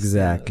podcast.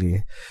 Exactly.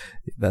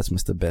 Yeah. That's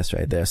Mr. Best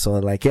right there. So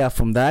like,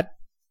 from that,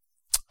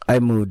 I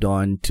moved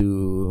on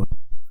to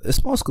a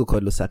small school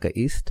called Lusaka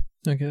East.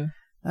 Okay.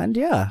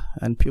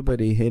 And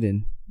puberty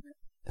hidden.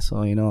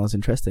 So, I was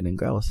interested in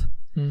girls.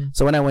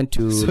 So when I went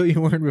to... So you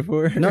weren't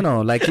before?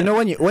 No. Like,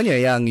 when you're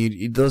young,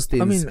 you those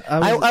things... I mean,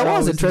 I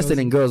was interested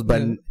in girls,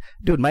 but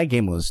dude, my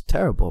game was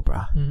terrible,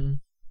 bro.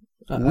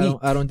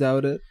 Mm-hmm. I don't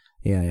doubt it.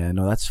 Yeah,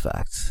 no, that's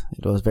facts.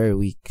 It was very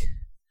weak.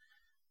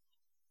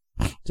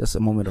 Just a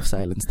moment of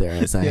silence there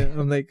as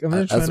I'm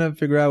just trying to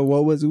figure out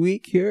what was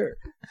weak here.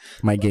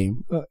 My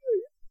game.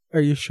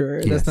 Are you sure?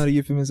 Yes. That's not a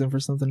euphemism for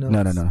something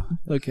else? No.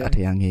 Okay. At a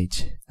young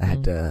age, I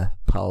had the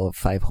power of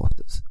 5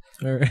 horses.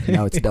 All right.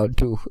 Now it's down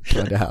to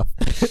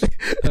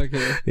 2.5.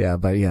 Okay. Yeah,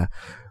 but yeah.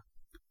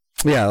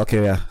 Yeah,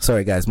 okay, yeah.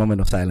 Sorry, guys.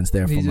 Moment of silence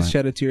there. You just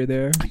shed a tear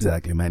there.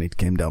 Exactly, man. It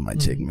came down my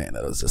cheek, man.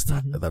 That was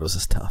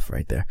just tough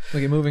right there.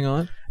 Okay, moving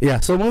on. Yeah,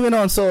 so moving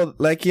on. So,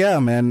 like, yeah,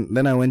 man.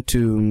 Then I went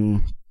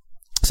to...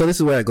 So this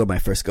is where I got my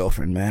first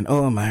girlfriend, man.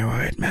 Oh, my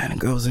word, man.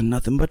 Girls in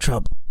nothing but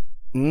trouble.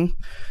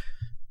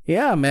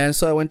 Yeah, man.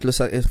 So I went to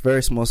a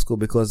very small school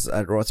because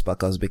at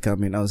Rotsbach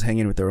I was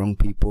hanging with the wrong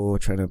people,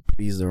 trying to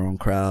please the wrong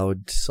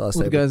crowd. So I was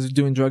you guys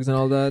doing drugs and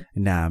all that?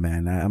 Nah,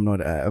 man. I'm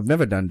not. I've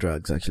never done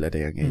drugs actually at a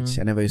young age.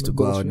 I never used to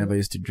go out. Never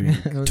used to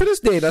drink. To this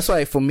day, that's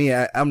why for me,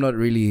 I'm not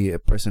really a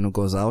person who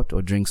goes out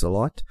or drinks a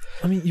lot.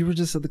 I mean, you were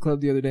just at the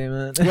club the other day,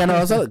 man. Yeah, no, I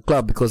was at the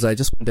club because I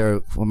just went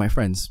there for my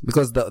friends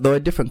because they were a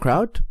different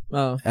crowd.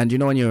 Oh. And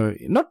when you're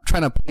not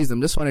trying to please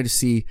them, just wanted to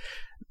see.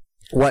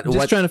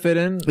 Trying to fit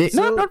in?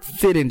 Not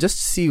fit in, just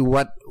see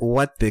what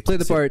they play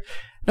the part.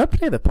 Not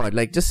play the part,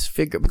 like just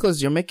figure,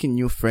 because you're making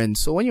new friends.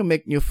 So when you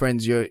make new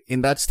friends, you're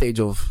in that stage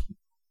of,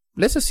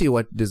 let's just see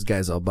what these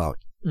guys are about.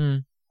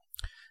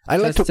 I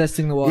like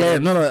testing the water. Yeah,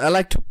 no, I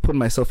like to put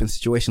myself in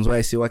situations where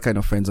I see what kind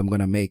of friends I'm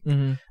gonna make.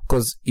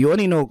 Because you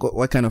only know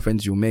what kind of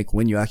friends you make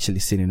when you actually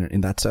sit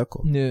in that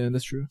circle. Yeah,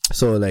 that's true.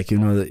 So like,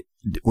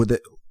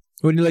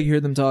 when you hear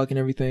them talk and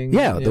everything.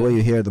 Yeah, the way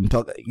you hear them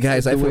talk.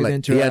 Guys, I feel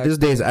like, these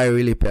days I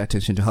really pay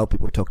attention to how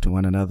people talk to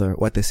one another,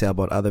 what they say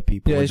about other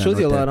people. Yeah, it shows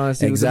you a lot,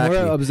 honestly. Exactly.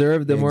 The more I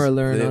observe, the more I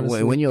learn,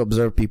 honestly. When you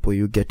observe people,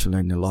 you get to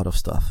learn a lot of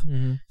stuff.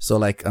 So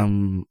like,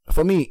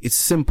 for me, it's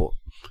simple.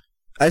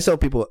 I tell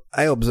people,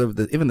 I observe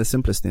even the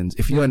simplest things.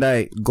 If you and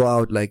I go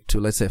out like to,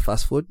 let's say,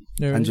 fast food,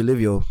 and you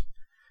leave your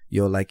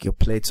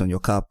plates on your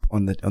cup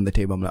on the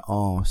table, I'm like,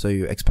 oh, so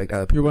you expect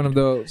other people. You're one of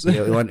those.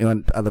 You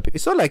want other people.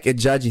 It's not like a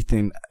judgy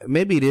thing.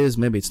 Maybe it is,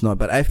 maybe it's not.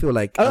 But I feel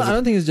like I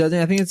don't think it's judging.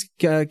 I think it's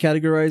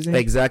categorizing.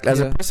 Exactly. As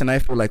a person, I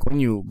feel like when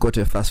you go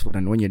to a fast food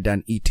and when you're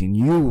done eating,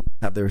 you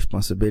have the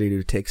responsibility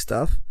to take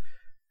stuff.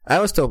 I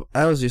used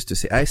to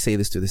say, I say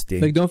this to this day.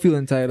 Like, don't feel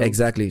entitled.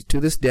 Exactly. To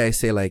this day, I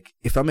say, like,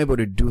 if I'm able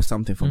to do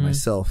something for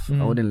myself,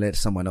 I wouldn't let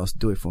someone else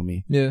do it for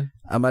me. Yeah.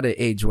 I'm at an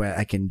age where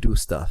I can do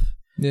stuff.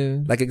 Yeah.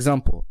 Like,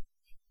 example,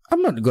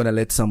 I'm not gonna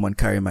let someone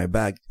carry my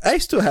bag. I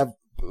still have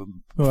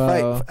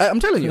fight. I'm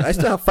telling you, I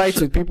still have fights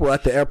with people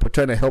at the airport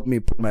trying to help me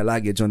put my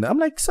luggage on there. I'm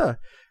like, sir,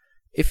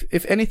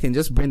 if anything,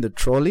 just bring the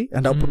trolley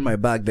and I'll put my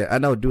bag there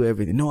and I'll do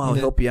everything. No, I'll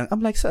help you.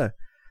 I'm like, sir,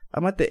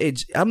 I'm at the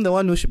age. I'm the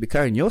one who should be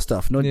carrying your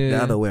stuff, not the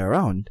other way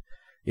around.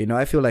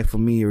 I feel like for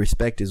me,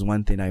 respect is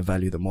one thing I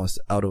value the most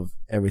out of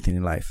everything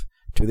in life.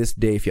 To this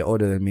day, if you're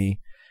older than me,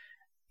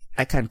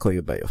 I can't call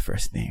you by your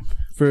first name.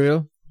 For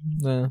real?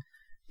 No.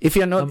 If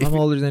you're not, I'm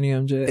older than you,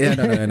 MJ.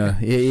 Yeah, no.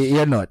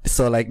 You're not.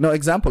 So, like, no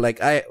example. Like,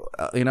 I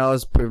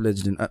was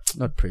privileged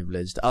not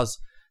privileged. I was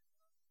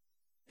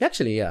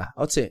actually, yeah.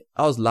 I would say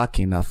I was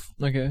lucky enough.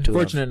 Okay.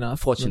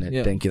 Fortunate.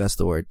 Yeah. Thank you. That's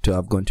the word. To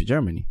have gone to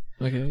Germany.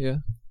 Okay. Yeah.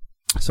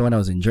 So when I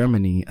was in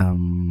Germany,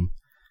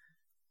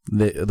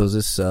 there was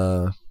this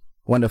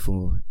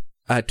wonderful.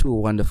 I had 2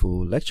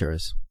 wonderful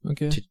lecturers.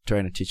 Okay.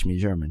 Trying to teach me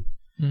German.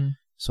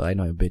 So I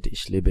know a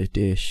British,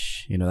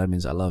 Libertish, that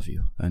means I love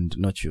you and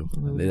not you.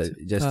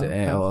 Just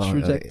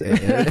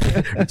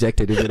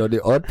rejected even on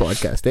the odd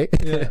podcast, eh?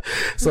 Yeah.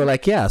 So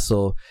like, yeah,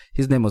 so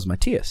his name was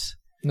Matthias.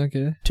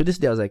 Okay. To this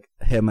day, I was like,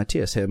 Herr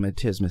Matthias,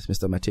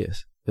 Mr.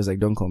 Matthias. He was like,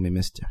 don't call me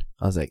Mr.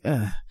 I was like,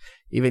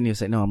 even he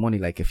was like, no, I'm only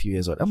like a few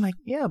years old. I'm like,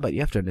 yeah, but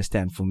you have to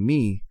understand, for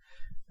me,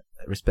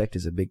 respect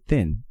is a big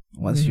thing.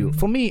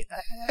 For me,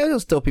 I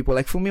always tell people,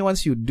 like, for me,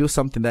 once you do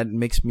something that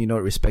makes me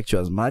not respect you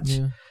as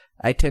much,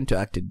 I tend to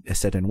act a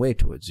certain way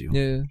towards you.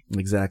 Yeah.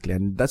 Exactly.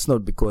 And that's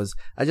not because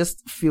I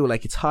just feel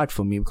like it's hard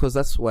for me, because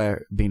that's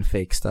where being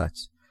fake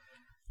starts.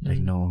 Like,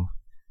 no,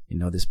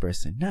 this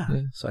person. Nah.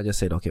 Yeah. So I just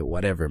said, okay,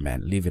 whatever,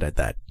 man. Leave it at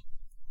that.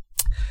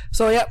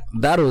 So, yeah,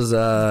 that was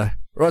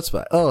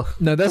Rotsbach. Oh.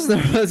 No, that's not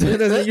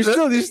Rotsbach.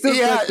 You're still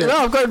yeah,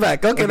 no, I'm going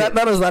back. Okay.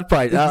 That was that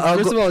part.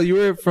 First of all, you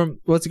were from,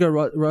 what's it called?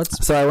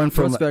 Rotsbach? So I went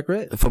from Rotsbach,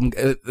 right? From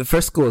the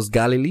first school was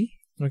Galilee.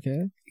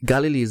 Okay.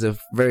 Galilee is a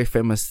very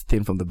famous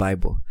thing from the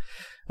Bible.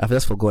 I've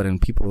just forgotten.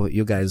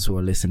 You guys who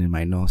are listening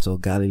might know. So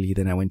Galilee,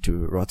 then I went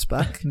to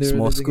Rotsbach,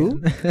 small school,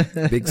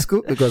 big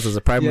school, because there's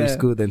a primary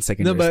school, then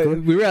secondary school.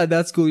 We were at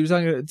that school. You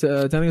were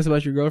telling us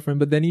about your girlfriend,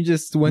 but then you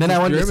just went to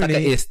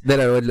Germany.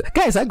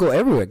 Guys, I go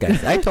everywhere,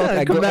 guys. I talk,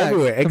 I go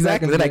everywhere.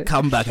 Exactly. Then I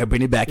come back, I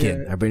bring it back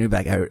in. I bring it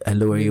back, I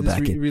lower you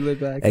back in. Reel it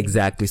back.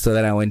 Exactly. So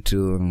then I went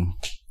to...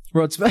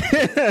 Rotsbach.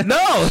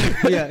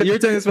 No! Yeah, you were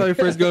telling us about your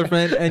first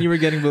girlfriend and you were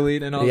getting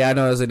bullied and all. Yeah,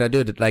 no, I was like,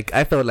 dude, like,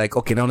 I felt like,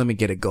 okay, now let me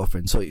get a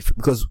girlfriend. So,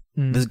 because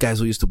these guys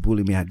who used to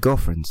bully me had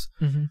girlfriends.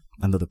 And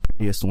they're the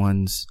prettiest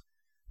ones.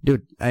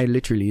 Dude, I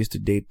literally used to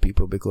date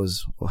people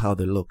because of how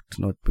they looked,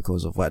 not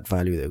because of what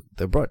value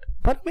they brought.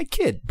 But I'm a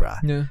kid, bruh.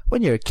 Yeah.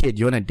 When you're a kid,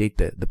 you want to date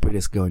the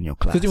prettiest girl in your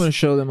class. Because you want to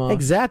show them off.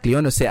 Exactly. You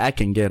want to say, I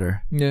can get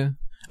her. Yeah.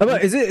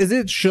 But is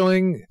it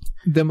showing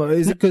them?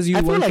 Is it because you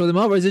want to show them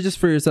off, or is it just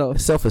for yourself?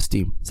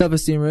 Self-esteem.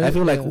 Self-esteem, right? I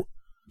feel like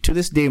to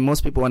this day,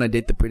 most people want to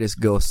date the prettiest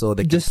girl so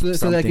they can just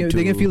so they can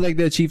feel like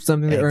they achieved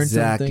something, they earned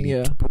something,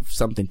 yeah, to prove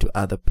something to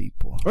other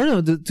people, or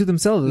no, to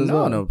themselves as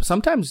well. No,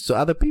 sometimes to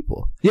other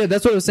people. Yeah,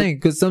 that's what I was saying.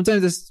 Because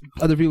sometimes it's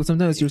other people,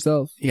 sometimes it's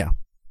yourself. Yeah.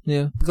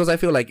 Because I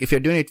feel like if you're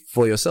doing it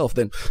for yourself,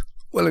 then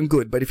well and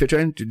good. But if you're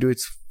trying to do it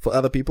for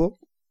other people,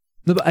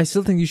 no. But I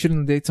still think you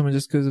shouldn't date someone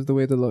just because of the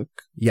way they look.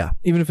 Yeah.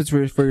 Even if it's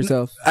for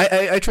yourself.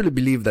 I truly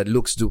believe that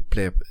looks do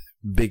play a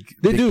big.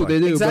 They do.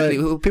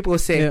 Exactly. People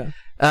say. Yeah.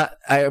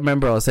 I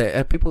remember I'll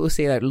say people who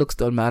say that looks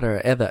don't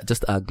matter, they're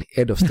just ugly.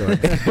 End of story.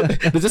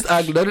 They're just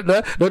ugly.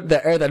 No,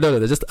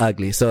 they're just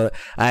ugly. So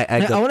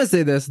I want to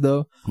say this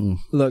though.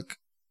 Look,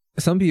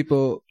 some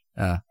people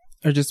are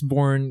just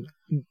born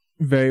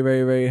very,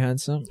 very, very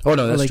handsome. Oh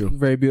no, that's true.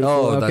 Very beautiful.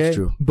 Oh, that's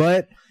true.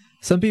 But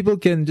some people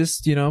can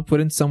just,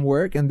 put in some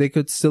work and they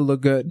could still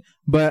look good.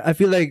 But I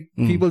feel like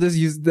people just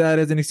use that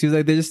as an excuse.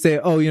 Like they just say,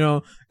 oh,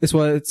 it's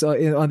what's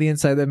on the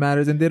inside that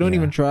matters. And they don't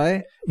even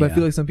try. But I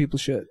feel like some people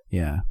should.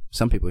 Yeah.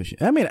 Some people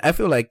should. I mean, I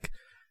feel like,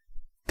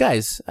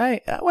 guys,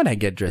 when I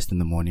get dressed in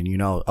the morning,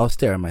 I'll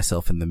stare at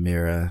myself in the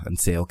mirror and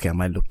say, okay,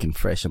 am I looking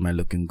fresh? Am I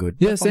looking good?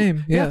 Yeah,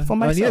 same. Yeah. For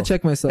myself. I need to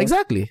check myself.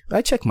 Exactly.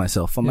 I check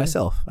myself for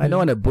myself. I don't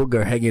want a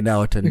booger hanging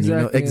out and,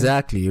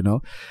 exactly.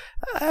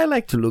 I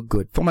like to look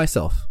good for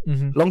myself.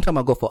 Long time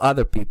ago for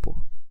other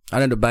people. I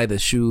don't to buy the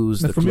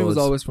shoes, the for clothes. Me, it was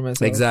always for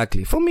myself.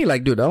 Exactly. For me,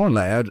 like, dude, I won't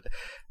lie.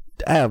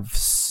 I have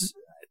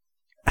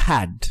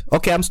had.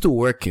 Okay, I'm still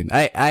working.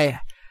 I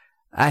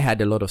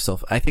had a lot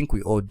of I think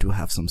we all do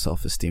have some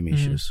self-esteem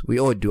issues. We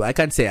all do. I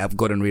can't say I've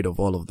gotten rid of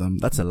all of them.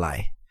 That's a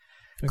lie.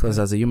 Because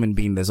as a human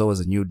being, there's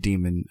always a new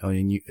demon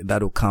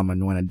that'll come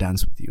and want to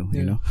dance with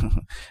you,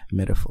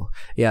 Metaphor.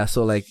 Yeah,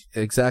 so like,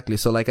 exactly.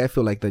 So like, I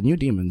feel like the new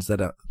demons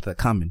that are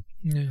coming,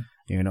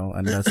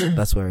 and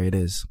that's where it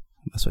is.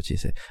 That's what she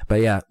said.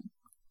 But yeah,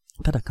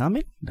 that are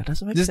coming? That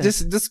doesn't make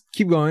sense. Just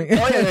keep going. Oh,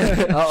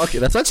 yeah. Oh, okay.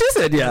 That's what she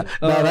said, yeah.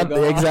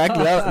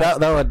 Exactly.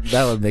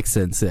 That would make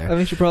sense there. I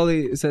mean, she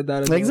probably said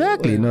that as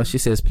exactly. well. No, she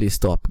says, please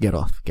stop. Get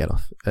off.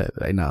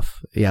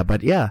 Enough. Yeah,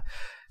 but yeah.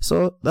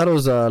 So that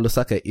was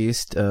Lusaka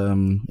East.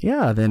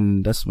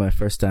 Then that's my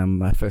first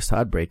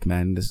heartbreak,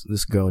 man.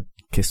 This girl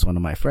kissed one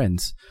of my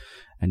friends.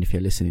 And if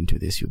you're listening to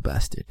this, you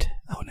bastard,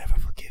 I will never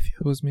forgive you.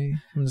 It was me.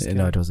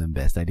 No, it wasn't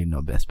Best. I didn't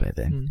know Best by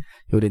then.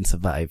 He wouldn't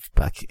survive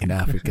back in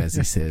Africa, as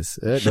he says.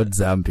 Not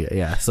Zambia.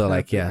 Yeah. So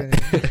like, yeah.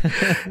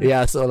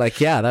 Yeah. So like,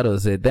 yeah, that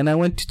was it. Then I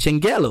went to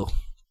Chengelo.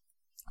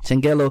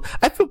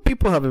 I feel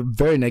people have a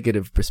very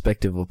negative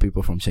perspective of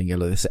people from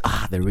Chengelo. They say,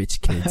 the rich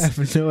kids. I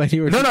have no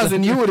idea.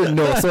 Then you wouldn't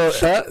know. So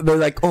they're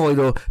like,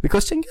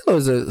 because Chengelo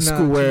is a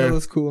school where.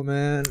 Chengelo's cool,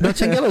 man. No,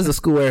 Chengelo is a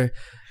school where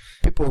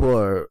people who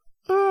are.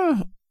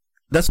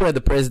 That's where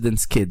the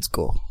president's kids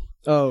go.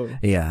 Oh.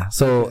 Yeah.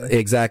 So,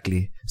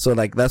 exactly. So,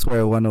 like, that's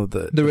where one of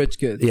the rich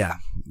kids. Yeah.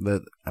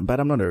 But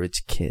I'm not a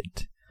rich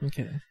kid.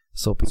 Okay.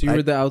 So you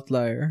were the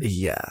outlier.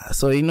 Yeah.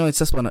 So, it's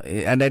just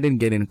and I didn't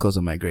get in because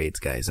of my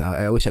grades, guys.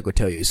 I wish I could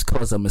tell you it's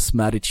because I'm a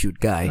smartitude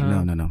guy.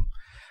 No.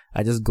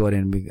 I just got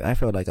in. I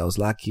felt like I was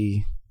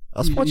lucky. I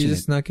was fortunate. You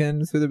just snuck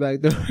in through the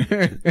back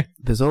door.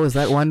 There's always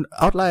that one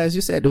outlier, as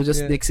you said, who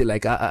just sneaks it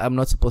like, I'm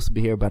not supposed to be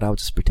here, but I'll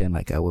just pretend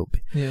like I will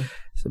be. Yeah.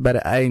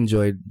 But I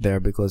enjoyed there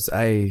because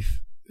I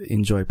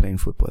enjoyed playing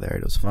football there.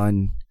 It was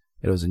fun.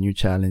 It was a new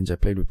challenge. I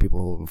played with people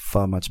who were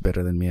far much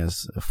better than me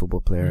as a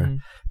football player.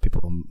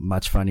 People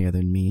much funnier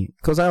than me.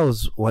 Because I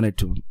always wanted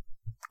to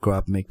grow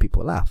up and make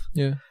people laugh.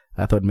 Yeah.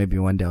 I thought maybe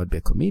one day I would be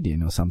a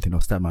comedian or something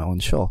or start my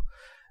own show.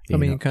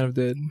 You kind of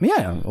did.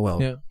 Yeah.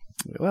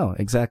 Well,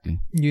 exactly.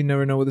 You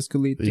never know what this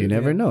could lead to. You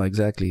never know,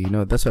 exactly.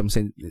 That's what I'm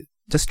saying.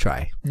 Just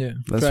try. Yeah.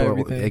 That's try what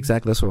everything.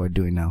 Exactly. That's what we're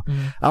doing now.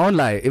 I won't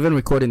lie. Even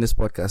recording this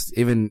podcast,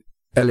 even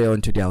earlier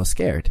on today, I was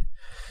scared.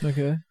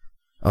 Okay.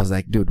 I was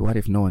like, dude, what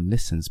if no one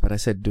listens? But I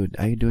said, dude,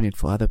 are you doing it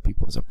for other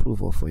people's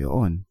approval, for your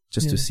own?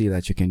 Just to see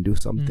that you can do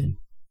something,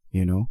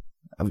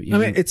 I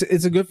mean, it's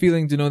a good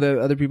feeling to know that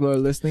other people are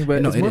listening,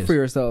 but it's more for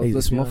yourself.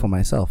 It's more for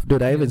myself.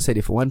 Dude, I even said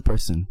if one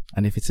person,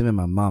 and if it's even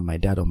my mom, my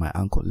dad, or my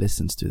uncle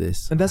listens to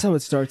this. And that's how it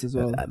starts as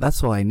well.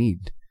 That's all I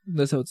need.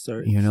 That's how it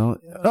starts.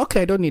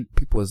 Okay, I don't need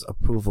people's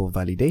approval,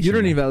 validation. You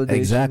don't need validation.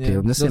 Exactly. Yeah.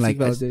 I'm just saying, like,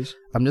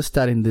 I'm just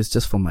starting this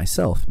just for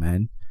myself,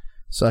 man.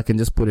 So I can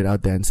just put it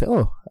out there and say,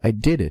 oh, I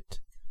did it.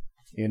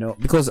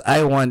 Because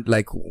I want,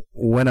 like,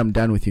 when I'm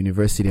done with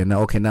university and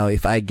now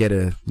if I get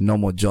a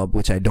normal job,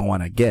 which I don't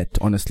want to get,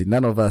 honestly,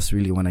 none of us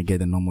really want to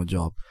get a normal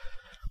job.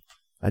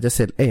 I just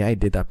said, hey, I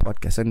did that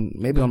podcast. And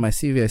maybe on my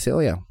CV, I say, oh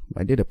yeah,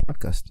 I did a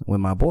podcast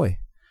with my boy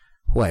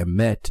who I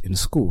met in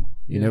school.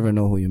 You never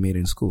know who you meet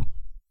in school.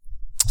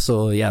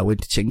 So yeah, I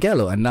went to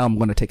Chengelo and now I'm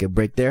going to take a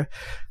break there.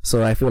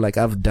 So I feel like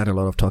I've done a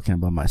lot of talking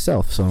about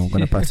myself. So I'm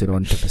going to pass it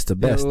on to Mr.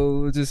 Best.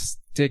 We'll just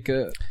take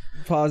a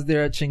pause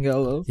there at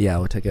Chengelo. Yeah,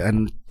 we'll take it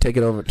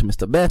over to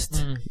Mr.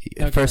 Best.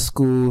 Okay. First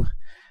school,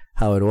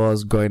 how it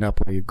was growing up,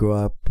 where you grew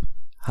up,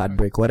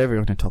 heartbreak, whatever you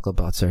want to talk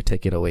about, sir.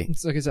 Take it away.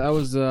 Okay, so I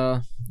was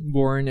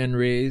born and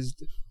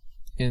raised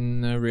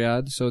in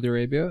Riyadh, Saudi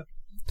Arabia.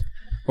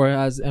 or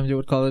as MJ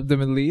would call it, the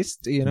Middle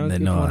East. You know,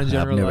 No,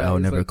 I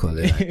would never call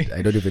it.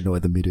 I don't even know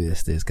what the Middle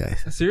East is,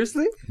 guys.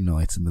 Seriously? No,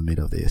 it's in the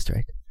middle of the East,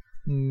 right?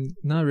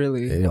 Not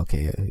really.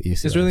 Okay,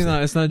 it's really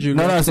not. It's not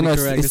geographically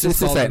correct. It's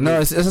just like no.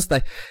 It's just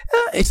like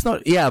it's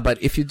not. Yeah,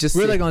 but if you just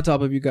we're like on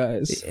top of you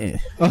guys.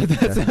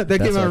 That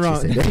came out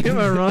wrong. That came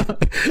out wrong.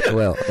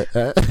 Well,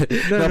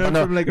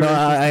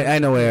 I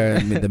know where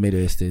the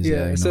Middle East is.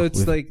 Yeah, so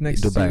it's like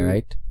next Dubai, to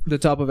right? The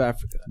top of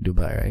Africa.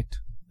 Dubai, right?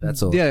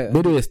 That's all. Yeah,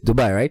 Middle East,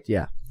 Dubai, right?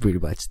 Yeah, pretty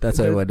much. That's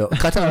what I know.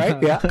 Qatar, right?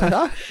 Yeah,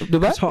 Qatar,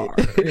 Dubai, Qatar.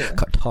 Yeah.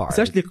 Qatar. It's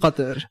actually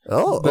Qatar.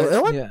 Oh,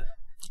 what? Yeah,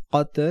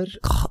 Qatar.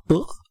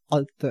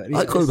 Alter.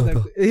 Yeah, shut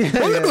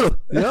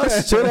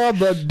up,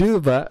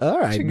 Dubai. All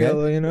right,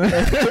 Chingalo, you know.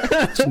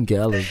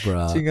 Chingalo,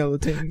 bro. Chingalo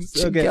things.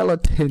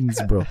 Chingalo things,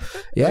 bro.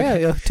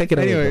 Yeah, take it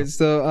away. Anyway,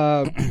 so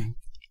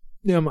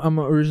I'm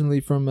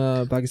originally from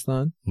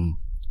Pakistan,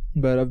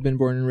 but I've been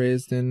born and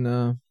raised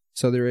in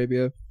Saudi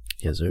Arabia.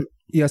 Yes, sir.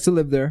 Yeah, I still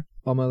live there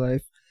all my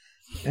life,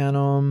 and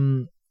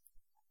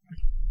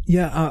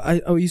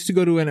I used to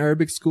go to an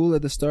Arabic school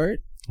at the start.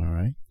 All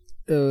right.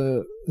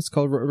 It's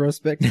called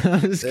Respect. No,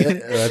 I'm just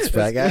kidding.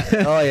 Respect.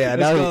 Oh yeah,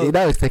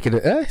 now he's taking a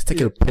piss.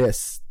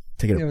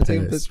 Taking a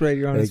piss right.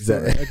 You're on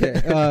exactly. Okay.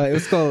 It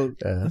was called.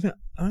 I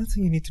don't think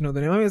you need to know the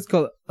name. I mean, it's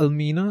called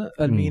Almina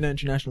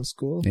International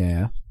School.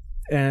 Yeah.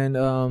 And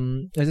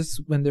I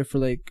just went there for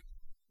like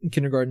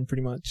kindergarten,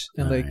 pretty much,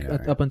 and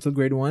up until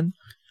grade 1.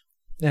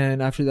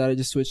 And after that, I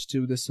just switched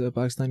to this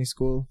Pakistani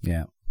school.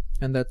 Yeah.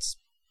 And that's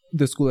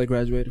the school I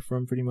graduated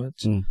from, pretty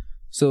much.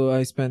 So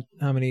I spent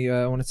how many?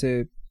 I want to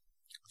say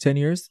 10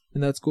 years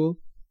in that school.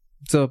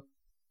 So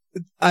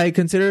I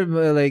consider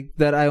like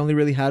that I only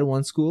really had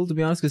one school, to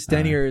be honest, because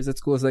 10 years at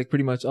school is like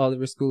pretty much all of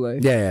your school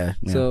life. Yeah.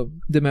 So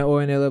did my O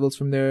and A levels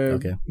from there.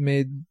 Okay.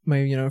 Made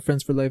my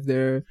friends for life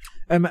there.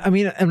 I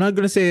mean, I'm not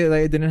gonna say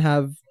like it didn't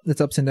have its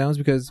ups and downs,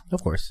 because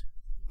of course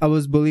I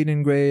was bullied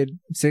in grade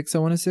 6. I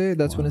want to say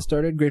that's when it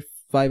started. Grade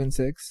 5 and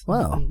 6.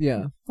 Wow.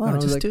 Yeah. Wow.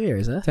 Just like 2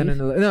 years, huh? 10 and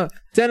 11. No,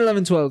 10,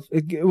 11, 12.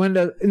 It went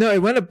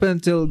up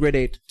until grade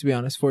 8. To be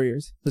honest, 4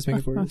 years. Let's make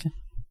it 4 years. Okay.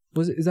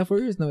 Is that 4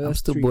 years? No, that's I'm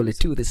still 3 bullied years.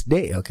 to this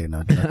day. Okay,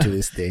 no, not to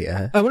this day.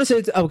 I want to say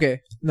it's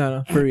okay.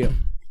 No, for real.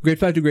 Grade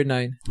 5 to grade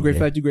 9. Grade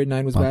 5 to grade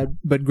 9 was bad,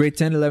 but grade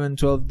 10, 11,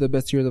 12, the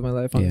best years of my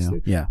life,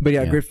 honestly. Yeah. But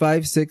grade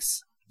 5,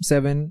 6,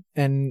 7,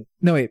 and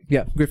grade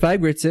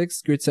 5, grade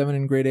 6, grade 7,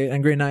 and grade 8,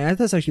 and grade 9.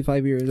 That's actually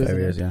 5 years. 5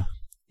 years, yeah.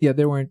 Yeah,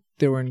 they weren't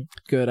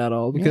good at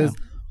all, because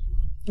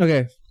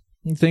okay.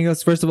 The thing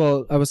is, first of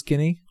all, I was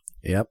skinny.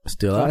 Yep,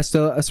 still I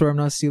swear I'm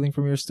not stealing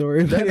from your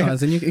story. But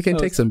then you can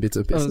take some bits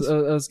and pieces.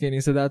 I was skinny,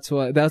 so that's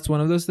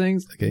one of those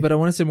things. Okay. But I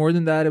want to say more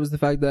than that. It was the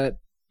fact that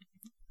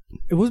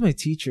it was my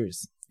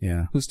teachers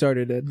who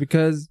started it,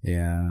 because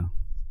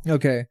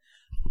okay,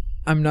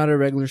 I'm not a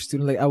regular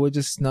student. Like, I would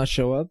just not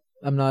show up.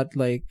 I'm not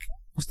like,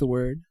 what's the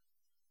word?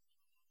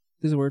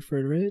 There's a word for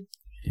it, right?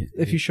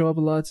 If you show up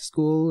a lot to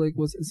school, like,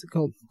 is it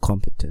called?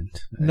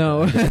 Competent.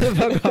 No.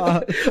 Fuck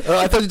off.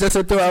 I thought you just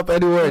said throw up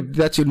any word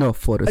that you know.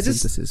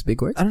 Photosynthesis.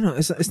 Big word? I don't know.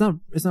 It's not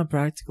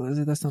practical, is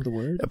it? That's not the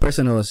word. A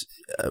person who was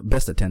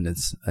best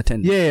attendance.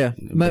 Yeah.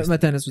 My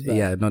attendance was bad.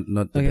 Yeah,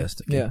 not the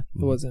best. Okay. Yeah,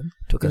 it wasn't.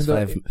 Took us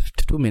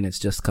 2 minutes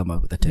just to come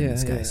up with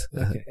attendance, guys.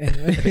 Okay.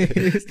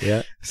 Anyway.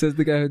 Yeah. Says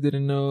the guy who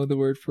didn't know the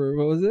word for,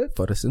 what was it?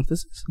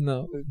 Photosynthesis?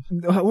 No.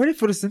 Where did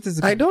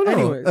photosynthesis come? I don't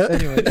know.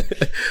 Anyway.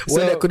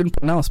 Word I couldn't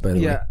pronounce, by the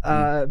way. Yeah.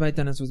 My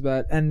attendance was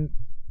bad, and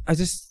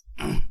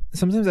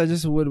sometimes I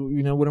just wouldn't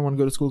want to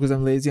go to school because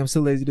I'm lazy. I'm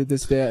still lazy to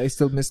this day. I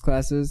still miss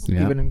classes,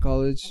 even in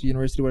college,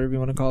 university, whatever you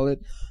want to call it.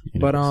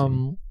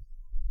 University.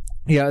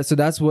 But so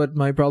that's what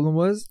my problem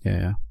was.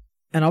 Yeah.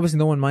 And obviously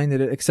no one minded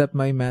it except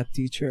my math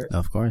teacher.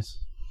 Of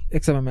course.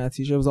 Except my math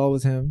teacher. It was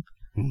always him.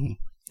 Mm-hmm.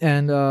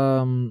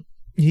 And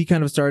he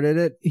kind of started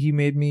it. He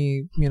made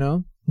me,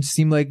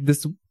 seem like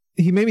this.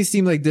 He made me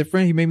seem like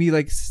different. He made me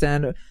like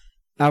stand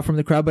out from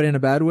the crowd, but in a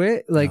bad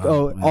way. Like,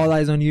 all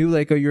eyes on you.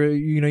 Like,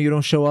 you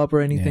don't show up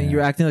or anything. Yeah.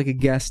 You're acting like a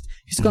guest.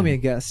 He used to call me a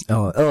guest.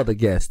 Oh, the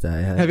guest.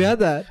 Have you had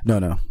that?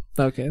 No.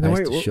 Okay. I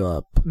used to show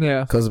up.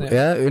 Yeah. Because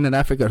in an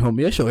African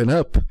home, you're showing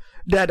up.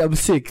 Dad, I'm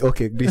sick.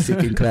 Okay, be sick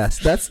in class.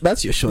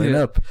 That's you showing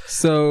up.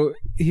 So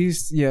he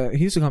used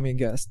to call me a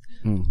guest.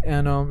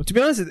 And to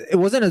be honest, it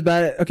wasn't as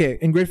bad. Okay,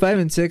 in grade 5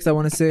 and 6, I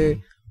want to say it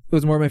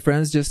was more of my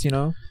friends, just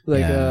taking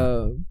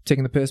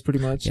the piss, pretty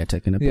much. Yeah,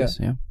 taking the piss.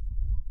 Yeah.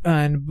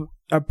 And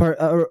I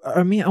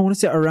want to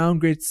say around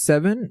grade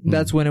 7,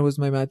 that's when it was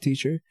my math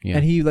teacher,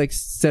 and he like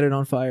set it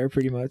on fire,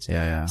 pretty much.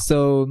 Yeah.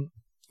 So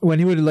when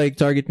he would like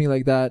target me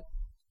like that,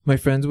 my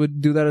friends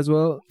would do that as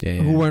well.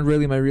 Who weren't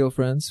really my real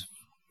friends,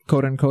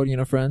 quote unquote,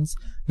 friends.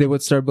 They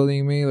would start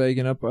bullying me, like,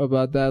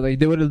 about that. Like,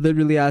 they would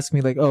literally ask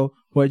me, like, "Oh,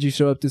 why'd you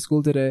show up to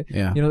school today?"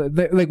 Yeah.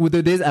 Like with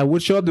the days I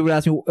would show up, they would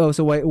ask me, "Oh,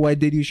 so why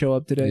did you show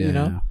up today?"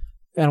 Yeah.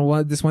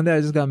 And this one day I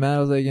just got mad.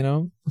 I was like,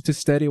 too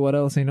steady. What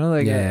else? I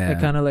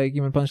kind of like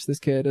even punched this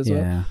kid as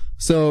well.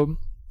 So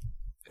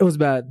it was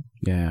bad.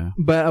 Yeah.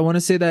 But I want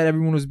to say that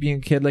everyone was being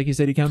a kid. Like you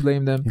said, you can't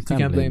blame them. You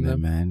can't blame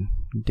them, man.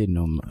 Didn't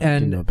know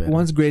and better.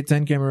 Once grade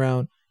 10 came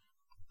around,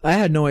 I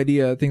had no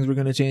idea things were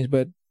going to change.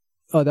 But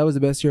oh, that was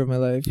the best year of my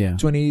life. Yeah.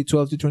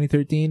 2012 to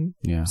 2013.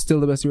 Yeah. Still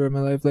the best year of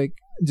my life. Like,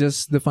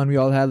 just the fun we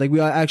all had. Like, we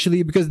all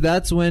actually, because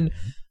that's when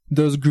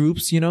those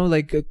groups, you know,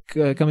 like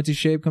come into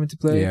shape, come into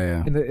play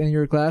in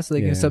your class,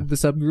 like the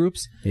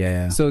subgroups.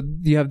 Yeah. So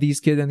you have these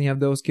kids and you have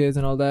those kids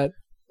and all that.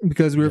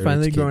 Because we were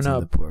finally growing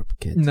up. The poor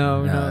kids.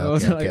 No.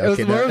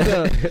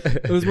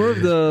 It was more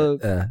of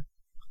the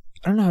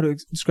I don't know how to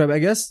describe it. I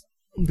guess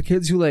the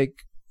kids who like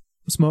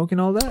smoke and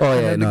all that. Oh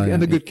yeah,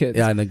 and the good kids.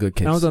 Yeah, and the good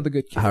kids. And I was on the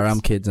good kids.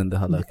 Haram kids and the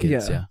halal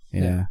kids.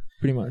 Yeah.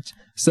 Pretty much.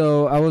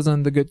 So I was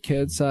on the good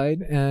kid side,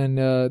 and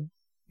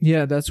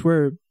that's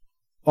where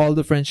all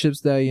the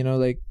friendships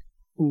that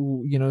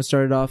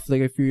started off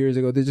like a few years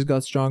ago, they just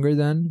got stronger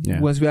then. Yeah.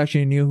 Once we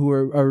actually knew who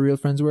our real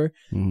friends were.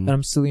 Mm-hmm. And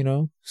I'm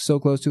still so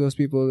close to those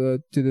people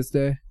to this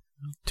day.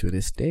 To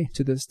this day.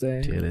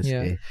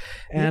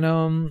 And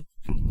I'm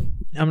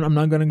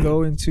not gonna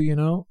go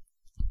into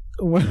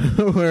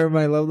where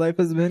my love life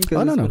has been,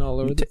 because it's been all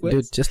over the place.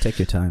 Dude, just take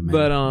your time, man.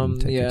 But I'm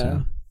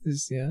gonna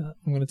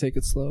take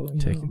it slow.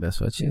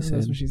 That's what she said.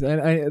 That's what she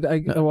said.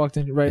 I walked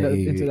into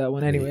that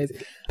one. Anyways,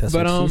 that's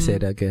what she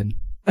said again.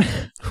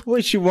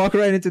 Wait, she walked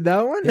right into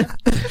that one? Yeah.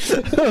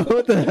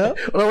 What the hell?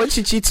 Well, when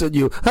she cheats on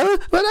you, but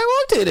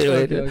I wanted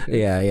it.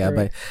 Okay. Yeah,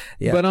 right.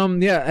 But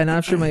and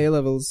after my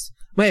A-levels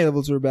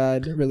were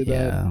bad, really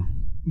bad.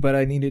 But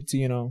I needed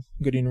to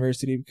go to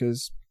university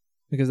because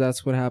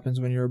that's what happens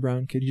when you're a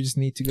brown kid. You just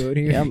need to go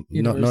to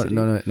university.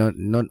 No,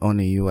 not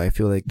only you. I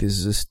feel like this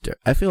is just.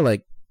 I feel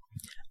like.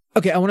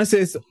 Okay, I want to say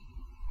it's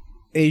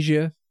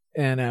Asia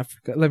and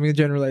Africa. Let me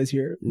generalize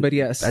here, but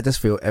yes, I just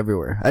feel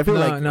everywhere. I feel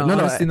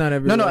honestly, not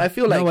everywhere. No, I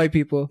feel like not white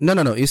people.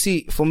 No. You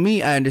see, for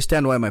me, I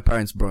understand why my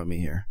parents brought me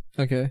here.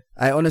 Okay.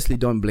 I honestly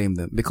don't blame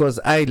them, because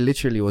I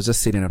literally was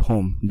just sitting at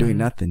home doing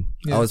nothing.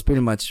 Yeah. I was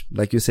pretty much,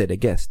 like you said, a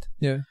guest.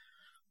 Yeah.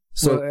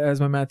 So as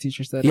my math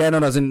teacher said. Yeah,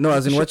 as in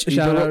what.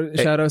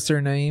 Shout out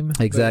Sir Naeem.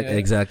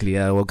 Exactly.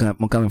 Yeah, we're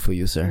coming for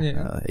you,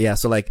 sir. Yeah.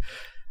 So like,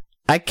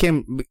 I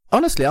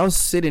honestly, I was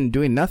sitting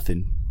doing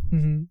nothing.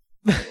 Mm-hmm.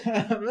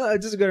 I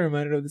just got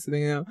reminded of this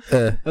thing now.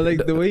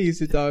 Like the way you used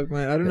to talk,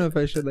 man. I don't know if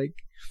I should like.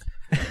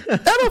 I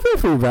don't feel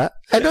free, Matt.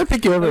 I don't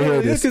think you ever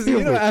heard this.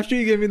 Because after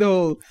you gave me the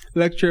whole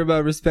lecture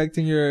about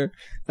respecting your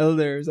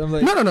elders, I'm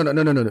like,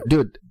 no,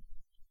 dude.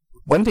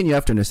 One thing you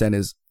have to understand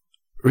is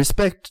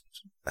respect.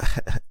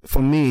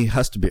 For me,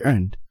 has to be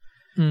earned.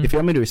 If you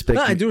want me to respect,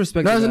 I do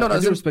respect.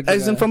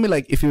 As in for me,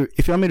 like if you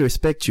want me to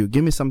respect you,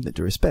 give me something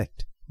to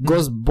respect.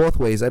 Goes both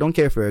ways. I don't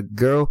care if you're a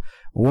girl,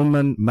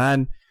 woman,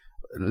 man,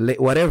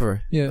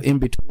 whatever. Yeah. In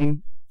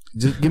between,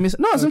 just give me.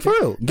 As in for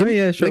real. Give me.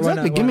 Yeah, sure.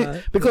 Exactly. Give me,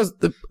 because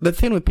the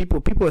thing with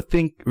people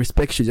think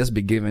respect should just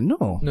be given.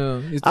 No.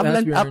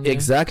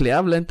 Exactly.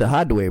 I've learned the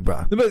hard way,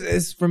 bro. But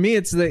for me,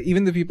 it's like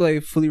even the people I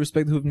fully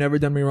respect who've never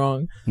done me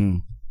wrong.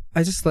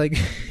 I just like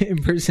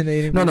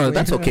impersonating. No,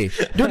 that's okay,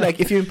 dude.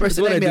 Like if you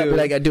impersonate me, I'd be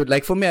like, dude.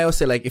 Like for me, I always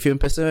say like if you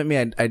impersonate me,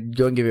 I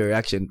don't give you a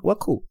reaction. Well,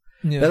 cool.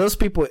 Yeah. Those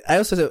people. I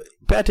also say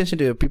pay attention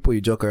to the people you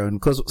joke around,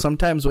 because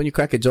sometimes when you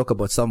crack a joke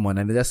about someone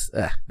and they just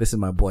this is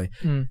my boy,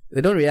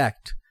 they don't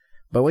react.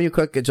 But when you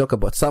crack a joke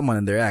about someone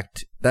and they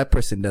react, that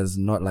person does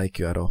not like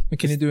you at all.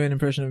 Can you do an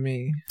impression of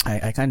me?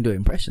 I can't do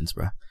impressions,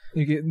 bro.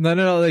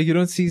 No. Like you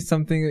don't see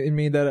something in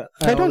me that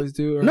I always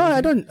do. No,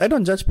 I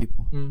don't judge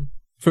people.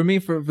 For me,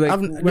 when I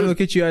look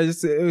at you,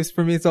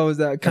 for me, it's always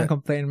that I can't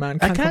complain, man.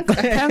 I can't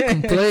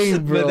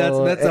complain, bro.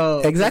 But that's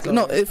all. Exactly.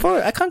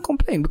 I can't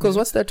complain, because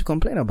what's there to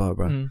complain about,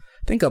 bro?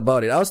 Think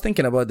about it. I was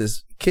thinking about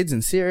this. Kids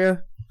in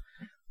Syria.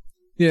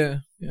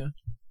 Yeah.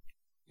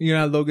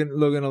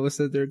 Logan always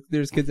said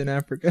there's kids in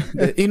Africa.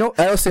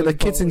 I also say like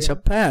kids in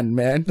Japan,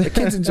 man. The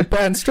kids in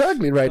Japan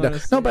struggling right now.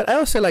 No, but I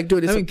also say like,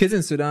 dude. Kids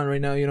in Sudan right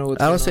now.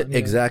 What's I would say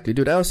exactly,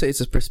 dude. I would say it's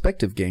a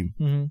perspective game.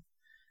 Mm-hmm.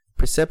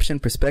 Perception,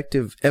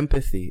 perspective,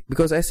 empathy.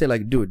 Because I say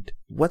like, dude,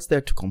 what's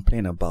there to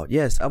complain about?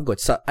 Yes,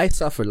 I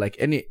suffer like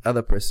any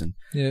other person.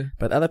 Yeah.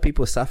 But other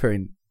people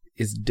suffering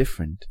is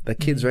different. The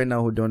kids right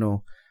now who don't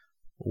know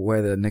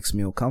where the next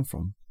meal come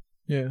from.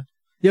 Yeah.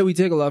 Yeah, we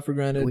take a lot for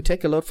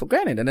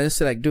granted. And I just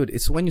say like, dude,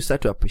 it's when you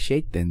start to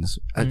appreciate things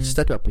and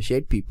start to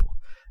appreciate people.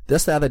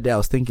 Just the other day I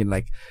was thinking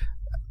like,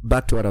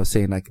 back to what I was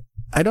saying, like,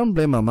 I don't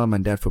blame my mom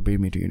and dad for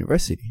bringing me to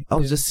university. I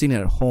was just sitting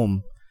at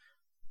home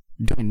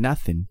doing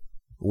nothing.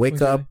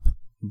 Wake up,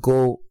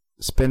 go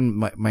spend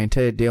my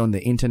entire day on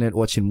the internet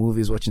watching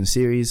movies, watching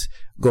series,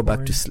 go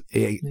back to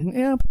sleep.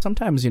 Yeah,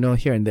 sometimes,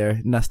 here and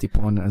there, nasty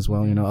porn as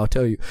well, I'll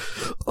tell you.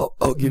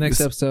 I'll give next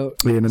episode.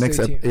 Yeah, the next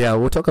episode. Yeah,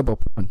 we'll talk about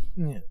porn.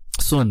 Yeah.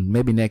 Soon,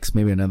 maybe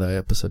another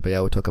episode, but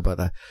yeah, we'll talk about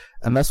that.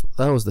 And that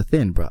was the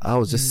thing, bro. I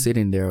was just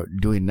sitting there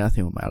doing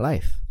nothing with my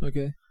life.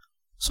 Okay.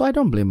 So I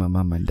don't blame my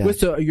mom and dad. Wait,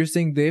 so you're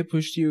saying they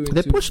pushed you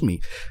They pushed me.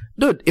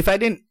 Dude,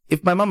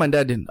 if my mom and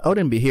dad didn't, I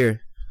wouldn't be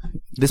here.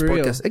 This for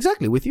podcast. Real?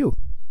 Exactly, with you.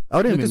 I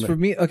wouldn't because for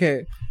me,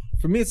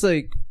 it's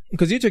like,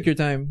 because you took your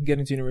time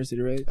getting to university,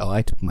 right? Oh,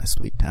 I took my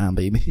sweet time,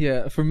 baby.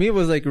 Yeah, for me it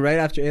was like right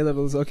after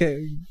A-levels,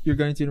 okay, you're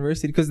going to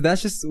university, because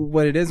that's just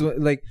what it is.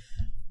 Like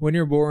when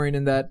you're born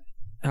in that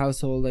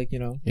household, like,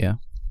 yeah,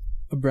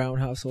 a brown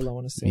household, I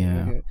want to say.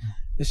 Yeah. Like,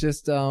 it's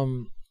just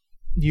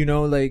you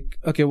know, like,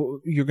 okay,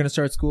 you're going to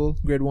start school,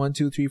 grade 1,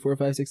 2, 3, 4,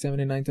 5, 6, 7,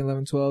 8, 9, 10,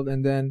 11, 12.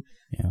 And then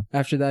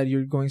after that,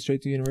 you're going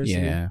straight to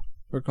university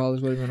or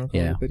college, whatever you want to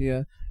call it. But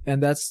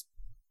and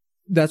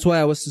that's why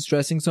I was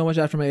stressing so much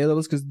after my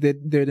A-levels, because they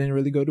didn't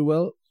really go too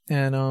well.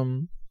 And,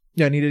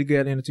 I needed to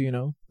get into, you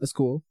know, a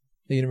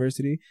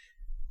university.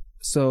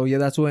 So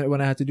that's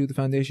when I had to do the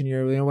foundation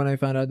year. You know, when I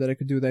found out that I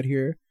could do that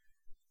here,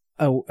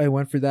 I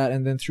went for that.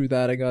 And then through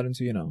that, I got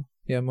into, you know,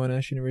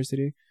 Monash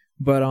University.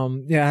 But I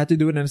had to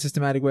do it in a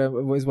systematic way.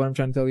 Is what I'm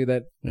trying to tell you,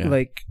 that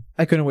like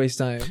I couldn't waste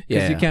time,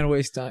 because you can't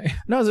waste time.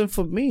 No, so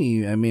for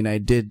me, I mean, I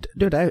did,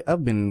 dude.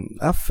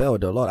 I've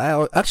failed a lot.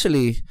 I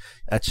actually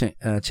at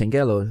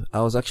Chengelo, I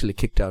was actually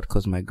kicked out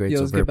because my grades.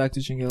 Let's get back to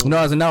Chengelo.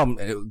 No,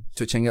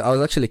 to Chengelo. I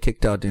was actually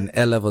kicked out in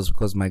A levels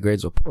because my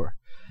grades were poor.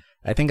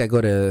 I think I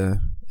got a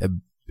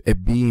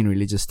B in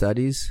religious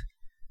studies.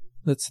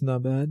 That's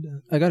not bad.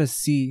 I got a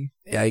C.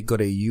 Yeah, I got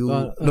a U.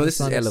 No,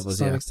 this is A levels.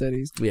 Islamic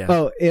studies. Yeah.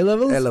 Oh, A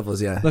levels. A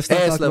levels. Yeah. Let's not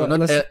AS level,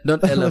 not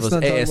A levels.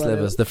 AS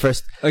levels. The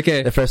first.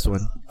 Okay. The first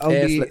one.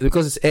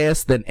 Because it's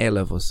AS then A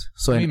levels.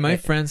 So I mean, my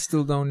friends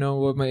still don't know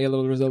what my A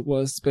level result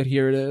was, but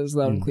here it is,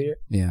 loud and clear.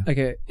 Yeah.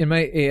 Okay. In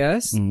my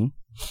AS,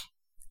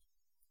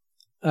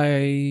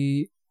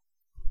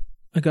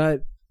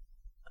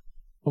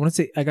 I want to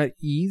say I got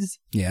E's.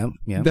 Yeah.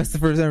 That's the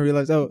first time I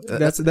realized. Oh,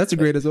 that's a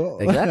grade as well.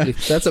 Exactly.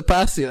 That's a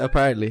pass.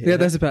 Apparently. Yeah,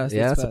 that's a pass.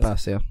 That's a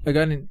pass. Yeah. I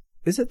got an.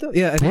 Is it though?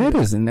 Yeah. It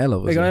is in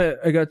levels.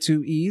 I got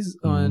 2 E's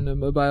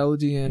on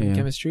biology and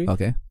chemistry.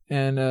 Okay.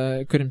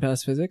 And couldn't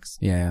pass physics.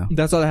 Yeah.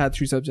 That's all I had.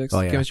 3 subjects: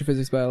 chemistry,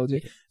 physics,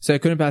 biology. So I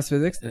couldn't pass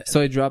physics. So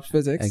I dropped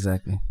physics.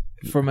 Exactly.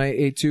 For my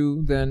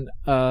A2, then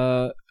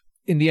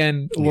in the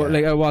end,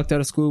 I walked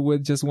out of school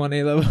with just 1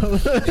 A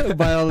level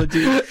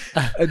biology,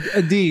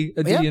 a D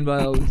in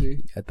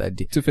biology. Got that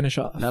D to finish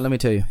off. Now let me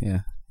tell you,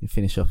 you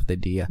finish off the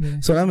D. Yeah.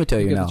 So let me tell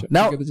you now.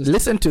 Now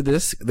listen to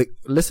this.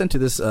 Listen to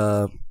this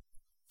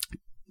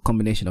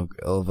combination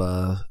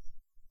of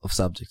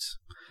subjects.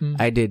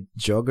 I did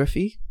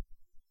geography,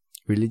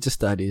 religious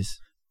studies,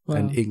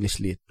 and English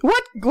lit.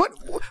 What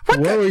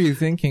were you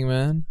thinking,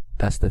 man?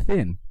 That's the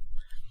thing.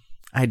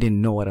 I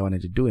didn't know what I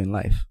wanted to do in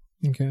life.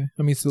 Okay.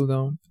 I mean, still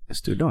don't.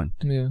 Still don't.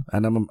 Yeah.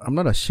 And I'm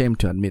not ashamed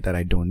to admit that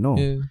I don't know.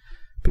 Yeah.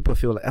 People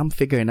feel like I'm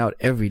figuring out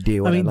every day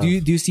what I love.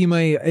 Do you see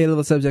my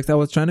A-level subjects? I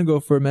was trying to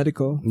go for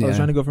medical. Yeah. I was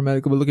trying to go for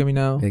medical, but look at me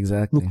now.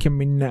 Exactly. Look at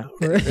me now.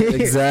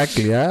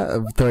 Exactly. Yeah.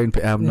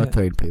 I'm not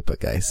throwing paper,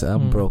 guys.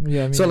 I'm broke.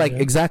 Yeah, so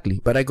exactly.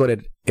 But I got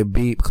a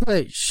B because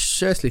I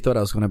seriously thought I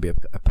was going to be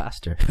a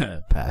pastor.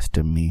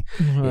 Pastor me.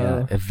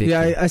 Yeah. A vicar.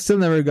 Yeah. I still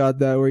never got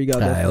that. Where you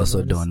got that? I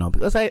also don't know,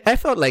 because I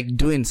felt like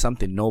doing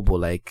something noble,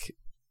 like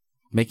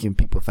making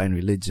people find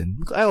religion.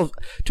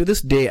 To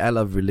this day, I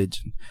love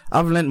religion.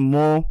 I've learned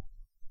more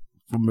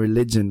from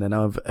religion than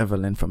I've ever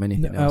learned from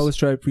anything else. I always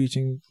try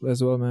preaching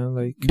as well,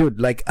 man.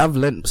 Dude, I've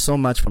learned so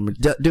much from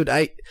dude.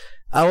 I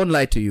won't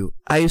lie to you.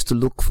 I used to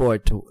look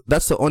forward to.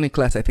 That's the only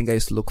class I think I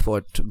used to look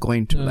forward to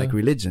going to,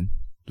 religion.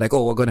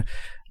 We're gonna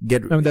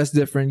get. I mean, that's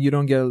different. You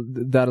don't get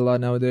that a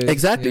lot nowadays.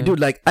 Exactly,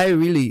 dude. I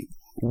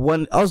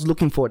was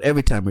looking forward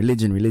every time.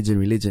 Religion.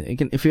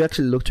 If you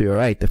actually look to your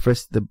right,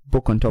 the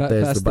book on top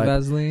there is the Bible.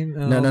 Vaseline?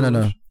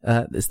 No.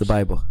 It's the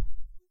Bible.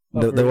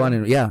 The one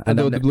in, and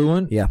the blue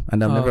one? Yeah,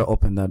 and I've never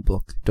opened that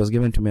book. It was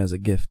given to me as a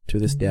gift. To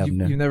this day, you've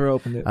never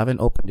opened it? I haven't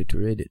opened it to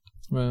read it.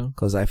 Wow.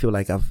 Because I feel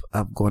like I've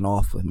gone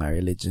off with my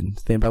religion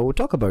thing. But we'll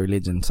talk about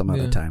religion some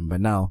other time. But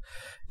now,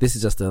 this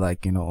is just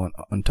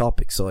on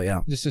topic. So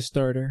yeah. Just a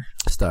starter.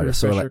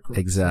 So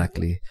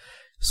exactly.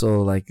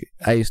 So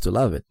I used to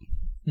love it.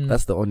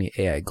 That's the only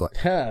A I got.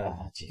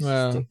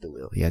 Jesus, take the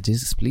wheel. Yeah,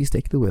 Jesus, please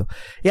take the wheel.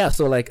 Yeah,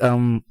 so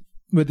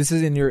but this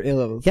is in your A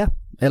levels. Yeah.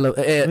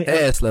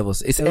 AS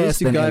levels. It's AS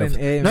then A levels.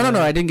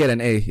 No, I didn't get an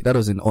A. That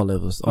was in O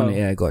levels. Only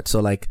A I got. So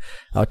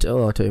I'll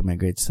tell you my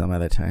grades some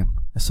other time.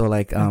 So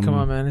come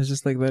on, man. It's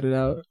just let it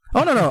out.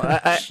 Oh no.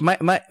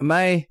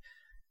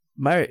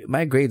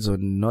 My grades were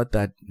not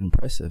that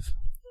impressive.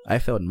 I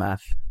failed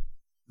math.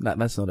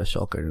 That's not a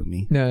shocker to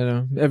me.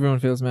 No. Everyone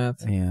fails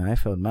math. Yeah, I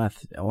failed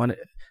math.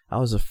 I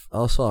was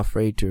so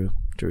afraid to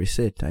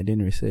resit. I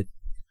didn't resit.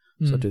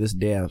 So to this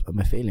day, I'm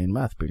a failure in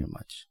math pretty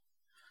much.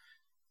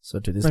 So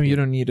to this, you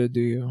don't need it,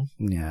 do you?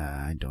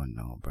 Yeah, I don't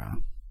know, bro.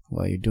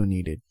 Well, you do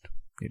need it.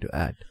 You do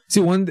add. See,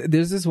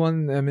 there's this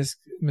one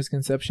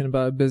misconception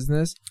about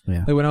business.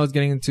 Yeah. When I was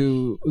getting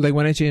into,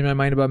 when I changed my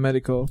mind about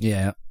medical.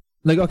 Yeah.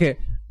 Okay,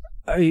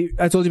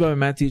 I told you about my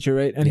math teacher,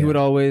 right? And he would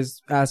always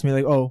ask me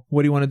oh,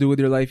 what do you want to do with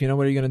your life?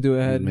 What are you gonna do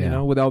ahead?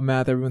 Without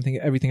math,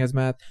 everything has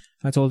math.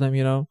 I told him,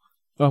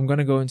 I'm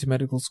gonna go into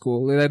medical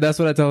school. That's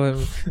what I tell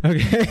him.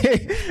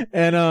 Okay,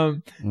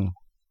 and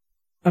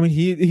I mean,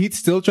 he'd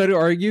still try to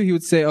argue. He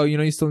would say, "Oh,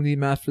 you still need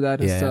math for that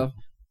and stuff."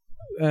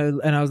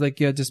 And I was like,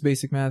 "Yeah, just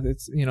basic math.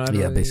 It's I don't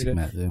really basic need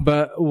math." It. Yeah.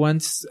 But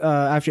once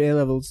after A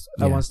levels,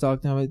 I once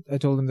talked to him. I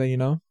told him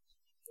that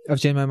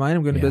I've changed my mind.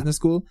 I'm going to business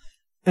school.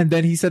 And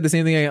then he said the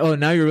same thing. Oh,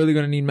 now you're really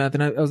going to need math.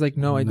 And I was like,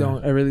 no, I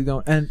don't. I really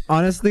don't. And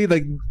honestly,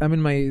 I'm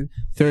in my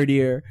third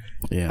year.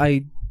 Yeah.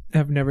 I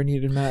have never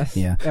needed math.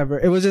 Yeah. Ever.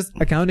 It was just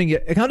accounting.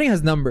 Accounting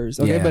has numbers,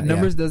 okay? Yeah, but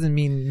numbers doesn't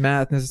mean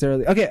math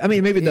necessarily. Okay, I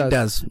mean, maybe it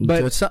does. It does.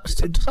 But to some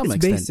it's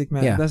extent. basic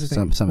math. Yeah, That's the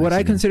thing. some What I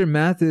extent, consider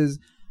math is,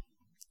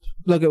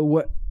 look at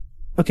what,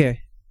 okay,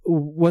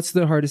 what's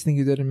the hardest thing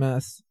you did in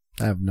math?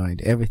 I have no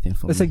idea. Everything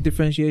for It's me. like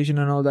differentiation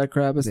and all that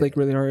crap. It's like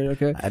really hard,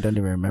 okay? I don't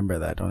even remember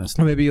that,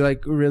 honestly. Or maybe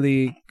like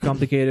really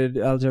complicated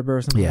algebra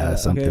or something Yeah, like that.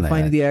 something Okay, like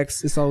finding that. the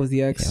x, it's always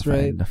the x, Yeah,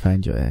 right?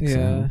 Find your ex.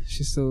 Yeah,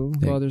 she still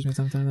bothers me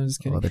sometimes. I'm just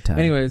kidding. All the time.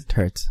 Anyways. It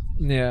hurts.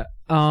 Yeah.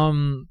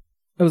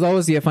 It was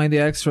always find the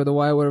x or the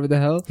y, whatever the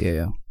hell.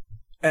 Yeah.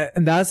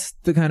 And that's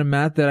the kind of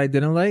math that I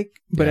didn't like.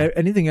 But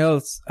anything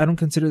else, I don't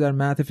consider that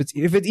math. If it's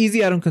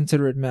easy, I don't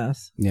consider it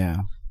math. Yeah.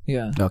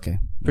 Yeah. Okay.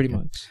 Pretty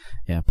much.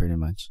 Yeah, pretty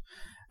much.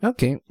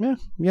 Okay.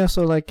 Yeah.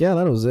 So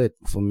that was it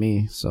for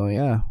me. So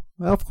yeah.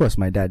 Well, of course,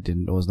 my dad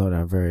was not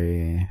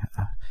very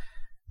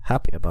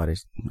happy about it.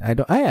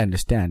 I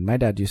understand. My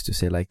dad used to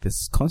say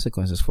there's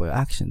consequences for your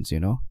actions,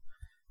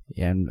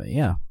 And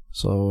yeah.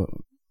 So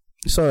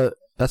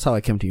that's how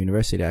I came to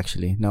university.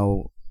 Actually,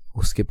 now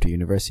we'll skip to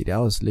university. I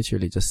was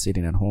literally just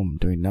sitting at home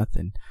doing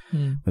nothing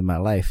with my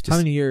life. How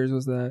many years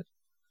was that?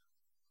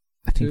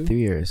 I think 3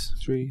 years.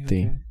 3.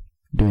 Three. Okay.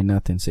 Doing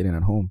nothing, sitting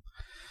at home.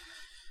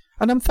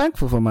 And I'm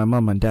thankful for my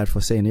mom and dad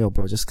for saying, yo,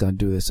 bro, just gonna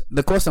do this.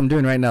 The course I'm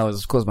doing right now is,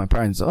 of course, my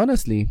parents.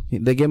 Honestly,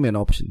 they gave me an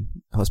option: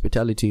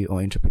 hospitality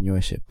or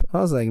entrepreneurship. I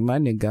was like, my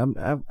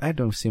nigga, I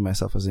don't see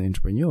myself as an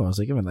entrepreneur. I was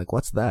like, even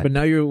what's that? But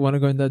now you want to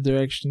go in that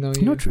direction, no?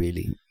 Not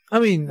really. I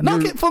mean, no,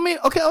 okay, for me,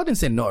 okay, I wouldn't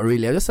say not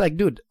really. I'm just like,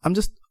 dude, I'm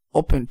just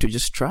open to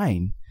just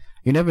trying.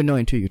 You never know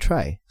until you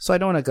try. So I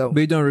don't want to go. But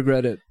you don't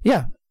regret it.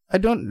 Yeah. I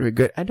don't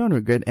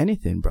regret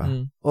anything,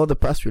 bro. All the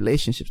past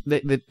relationships,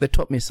 they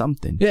taught me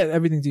something. Yeah,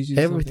 everything teaches you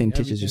something. Everything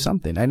teaches you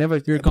something.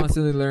 You're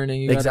constantly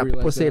learning. Exactly.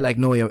 People say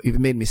no, you've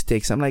made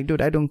mistakes. I'm like, dude,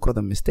 I don't call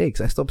them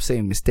mistakes. I stopped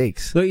saying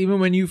mistakes. So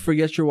even when you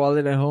forget your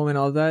wallet at home and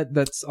all that,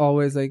 that's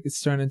always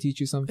it's trying to teach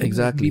you something.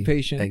 Exactly. Be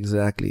patient.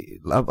 Exactly.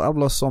 I've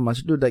lost so much,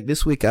 dude.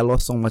 This week I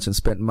lost so much and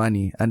spent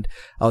money, and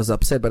I was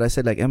upset. But I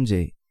said,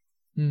 MJ,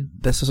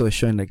 that's also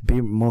showing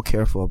be more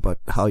careful about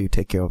how you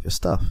take care of your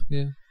stuff.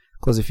 Yeah.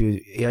 Because if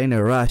you're in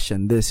a rush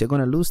and you're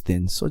going to lose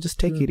things. So just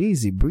take it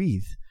easy,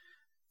 breathe,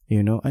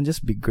 and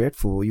just be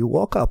grateful. You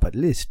woke up at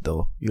least,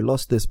 though. You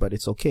lost this, but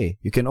it's okay.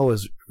 You can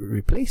always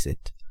replace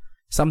it.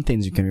 Some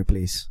things you can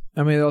replace.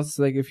 I mean,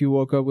 also if you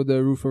woke up with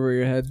a roof over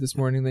your head this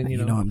morning, then you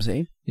know what I'm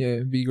saying? Yeah,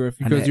 be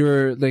grateful. Because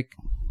you're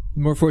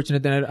more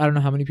fortunate than I don't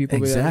know how many people,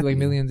 exactly. But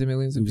millions and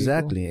millions of people.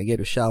 Exactly. I get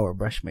to shower,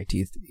 brush my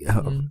teeth,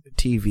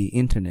 TV,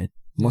 internet.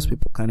 Most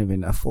people can't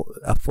even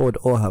afford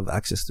or have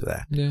access to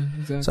that. Yeah,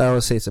 exactly. So I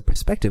always say it's a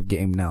perspective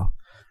game now.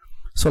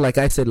 So I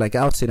said,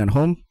 I was sitting at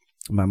home.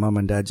 My mom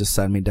and dad just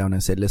sat me down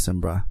and said, listen,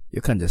 bro,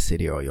 you can't just sit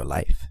here all your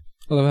life.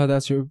 I love how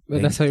that's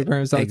how your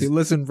parents talk to you.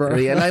 Listen, bro.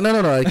 Yeah,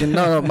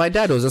 no. My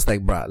dad was just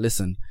like, bro,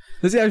 listen.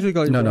 Does he actually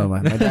call you bro? No,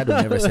 my dad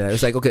would never say that.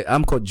 It's like, okay,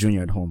 I'm called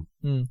Junior at home.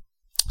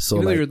 So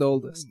even though you're the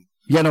oldest.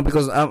 Yeah, no,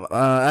 because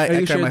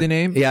I share the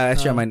name? Yeah, I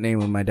share my name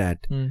with my dad.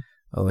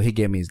 Oh, he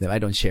gave me his name. I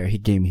don't share. He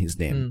gave me his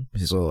name.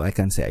 So I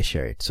can't say I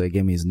share it. So he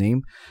gave me his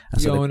name.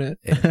 And you own it.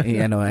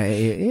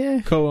 Yeah.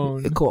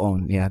 Co-own.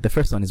 Co-own. Yeah. The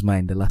first one is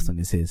mine. The last one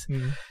is his.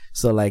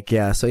 So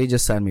so he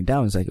just sat me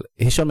down. It's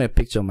he showed me a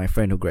picture of my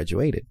friend who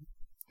graduated.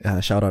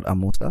 Shout out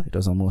Amusa. It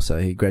was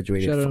Amusa. He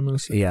graduated. Shout out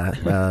Amusa.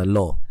 Yeah.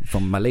 Law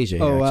from Malaysia.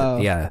 Oh, here, wow.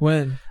 Yeah.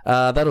 When?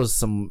 That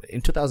was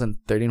in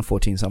 2013,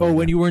 14, something. Oh,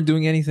 when you weren't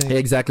doing anything. Yeah,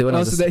 exactly.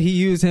 When so that he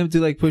used him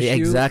to push you.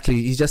 Exactly.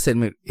 He just said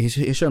me. He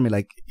showed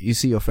me you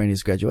see your friend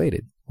is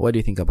graduated. What do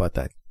you think about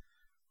that?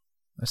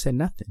 I said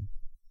nothing.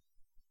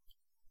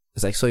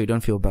 It's so you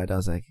don't feel bad? I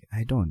was like,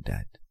 I don't,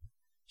 Dad.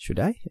 Should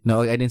I?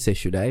 No, I didn't say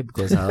should I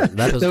because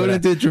that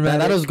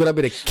was gonna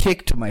be the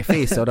kick to my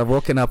face. I would have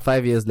woken up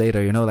 5 years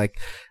later,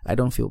 I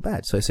don't feel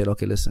bad. So I said,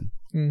 okay, listen,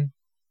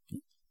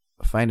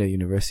 find a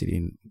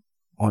university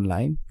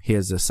online.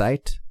 Here's the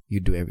site. You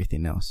do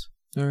everything else.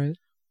 All right.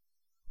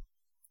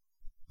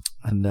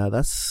 And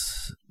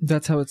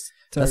that's how it's.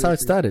 That's how it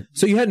started.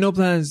 So you had no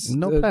plans, to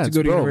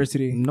go to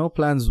university? No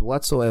plans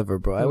whatsoever,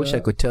 bro. I wish I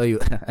could tell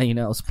you. I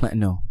was planning.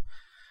 No,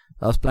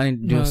 I was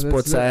planning to do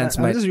sports science.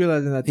 I'm just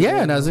realizing that.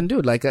 Yeah, and I was in,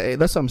 dude.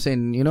 That's what I'm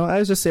saying. I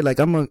was just say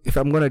if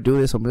I'm gonna do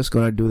this, I'm just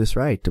gonna do this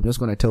right. I'm just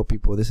gonna tell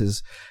people this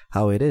is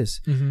how it is.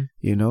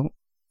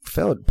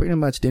 Felt pretty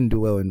much didn't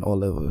do well in all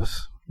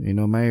levels.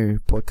 My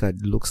report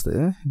card looks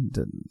there.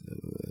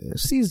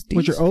 C's, D's.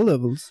 What's your O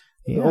levels?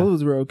 Yeah. The O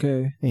levels were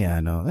okay. Yeah,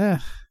 I know.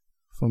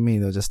 For me,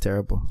 they're just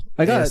terrible.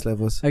 I got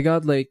levels. I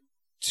got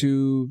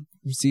 2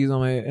 C's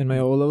in my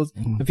O levels,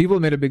 and people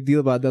made a big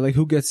deal about that.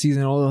 Who gets C's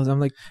in O levels? I'm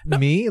like,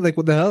 me?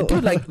 What the hell?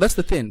 Dude, that's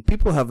the thing.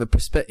 People have a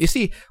perspective. You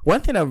see,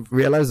 one thing I've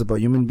realized about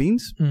human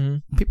beings,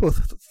 people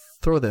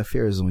throw their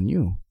fears on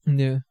you.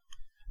 Yeah.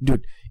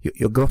 Dude,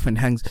 your girlfriend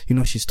hangs.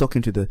 She's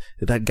talking to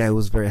that guy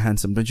who's very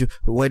handsome. Don't you?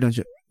 Why don't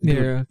you? Dude,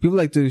 yeah. People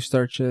like to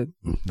start shit.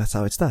 That's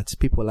how it starts.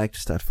 People like to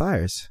start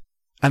fires.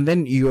 And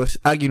then you're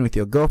arguing with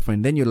your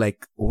girlfriend. Then you're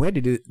like, where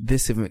did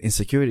this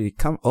insecurity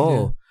come?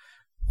 Oh,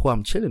 who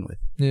I'm chilling with.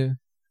 Yeah.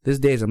 These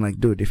days, I'm like,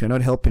 dude, if you're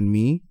not helping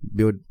me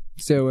build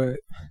Stay away.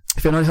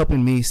 If you're not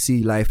helping me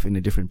see life in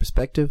a different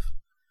perspective,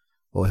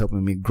 or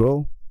helping me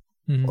grow,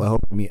 or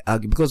helping me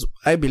argue, because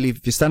I believe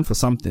if you stand for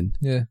something,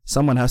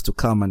 someone has to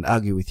come and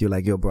argue with you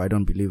like, yo, bro, I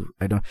don't.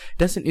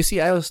 Doesn't, you see,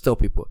 I always tell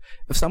people,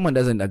 if someone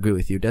doesn't agree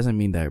with you, it doesn't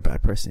mean they're a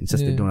bad person. It's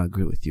just they don't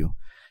agree with you.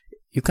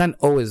 You can't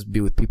always be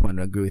with people and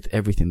agree with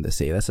everything they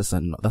say. That's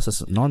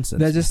just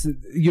nonsense.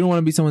 You don't want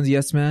to be someone's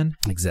yes man.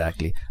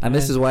 Exactly. And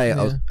this is why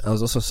I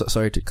was also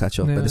sorry to cut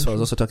you off, but this was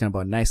also talking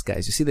about nice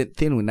guys. You see, the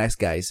thing with nice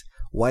guys,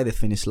 why they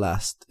finish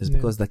last is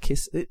because the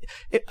kiss.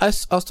 I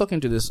was talking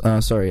to this. I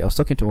was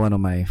talking to one of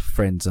my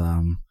friends.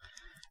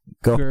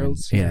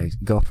 Girlfriend.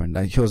 Girlfriend.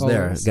 Like, she was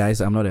there,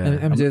 guys. I'm not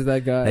I'm just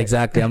that guy.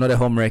 Exactly. I'm not a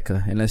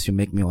homewrecker unless you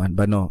make me one.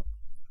 But no,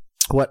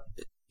 we're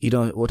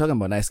talking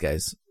about nice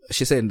guys.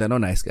 She said they're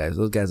not nice guys.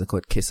 Those guys are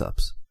called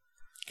kiss-ups.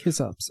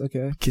 Kiss-ups,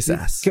 okay.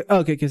 Kiss-ass.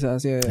 Okay,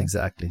 kiss-ass, yeah.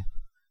 Exactly.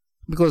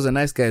 Because a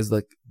nice guy is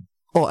like,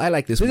 oh, I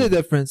like this There's a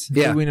difference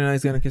between a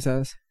nice guy and a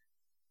kiss-ass.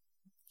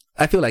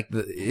 I feel like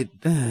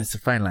it's a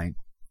fine line.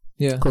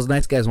 Yeah. Because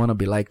nice guys want to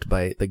be liked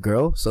by the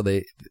girl, so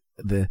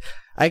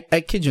I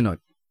kid you not.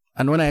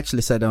 And when I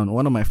actually sat down,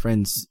 one of my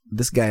friends,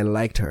 this guy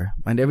liked her,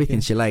 and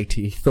everything she liked,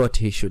 he thought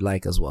he should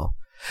like as well.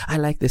 I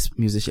like this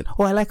musician.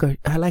 Oh, I like her.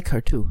 I like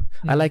her too.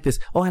 I like this.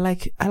 Oh, I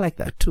like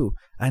that too.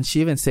 And she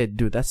even said,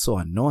 dude, that's so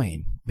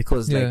annoying.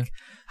 Because like,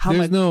 I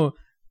know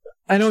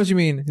what you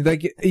mean.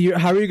 Like,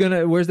 how are you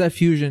gonna? Where's that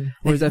fusion?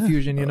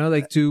 You know,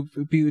 like two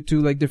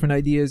like different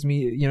ideas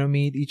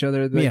meet each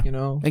other. Like, you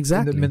know,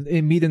 exactly.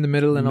 Meet in the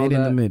middle and all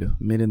that.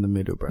 Meet in the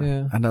middle, bro.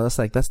 Yeah. And I was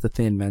like, that's the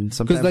thing, man.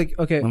 Because like,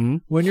 okay,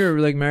 when you're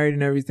like married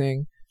and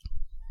everything,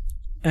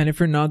 and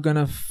if you're not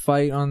gonna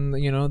fight on,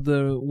 you know,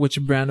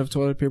 which brand of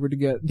toilet paper to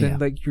get, then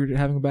like you're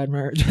having a bad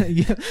marriage.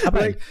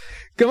 Like,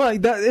 come on,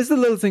 it's the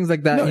little things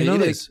like that. No, you know,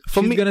 like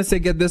she's gonna say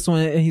get this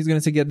one, and he's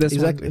gonna say get this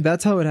one.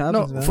 That's how it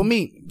happens. No, man. For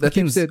me,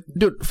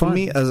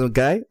 me as a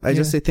guy, I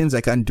just say things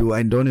I can't do.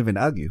 I don't even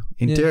argue.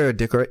 Interior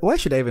decorate. Why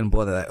should I even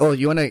bother that? Oh,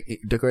 you wanna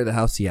decorate the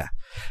house? Yeah,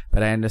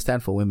 but I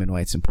understand for women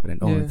why it's important.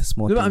 Oh, the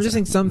small. No, I'm just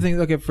saying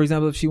something. Okay, for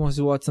example, if she wants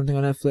to watch something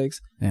on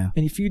Netflix, and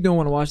if you don't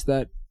want to watch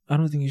that, I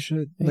don't think you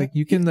should. Like,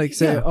 you can like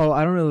say, "Oh,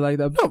 I don't really like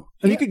that." No,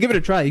 and you could give it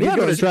a try. You can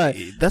give it a try.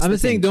 I'm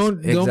just saying,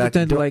 don't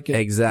pretend to like it.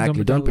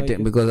 Exactly. Don't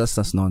pretend, because that's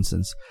just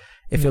nonsense.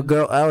 If your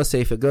girl, I always say,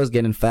 if your girl's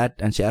getting fat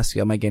and she asks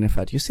you, "Am I getting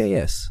fat?" You say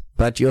yes,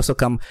 but you also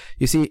come.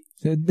 You see,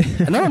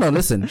 no.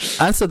 Listen,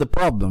 answer the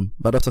problem,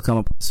 but also come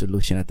up with a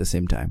solution at the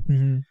same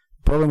time.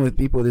 Problem with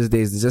people these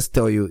days, they just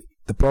tell you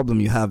the problem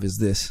you have is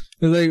this.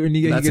 Like when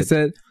you get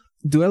said,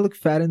 do I look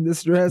fat in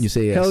this dress? You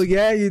say yes. Hell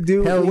yeah, you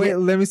do. Wait,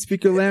 let me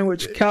speak your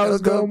language.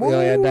 Cows go.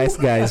 Oh yeah, nice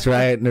guys,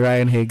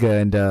 Ryan Hager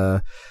and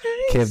Kev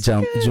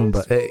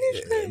Jumba.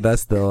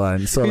 That's the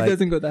one. So he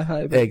doesn't go that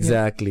high.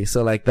 Exactly.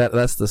 So like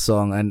that's the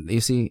song. And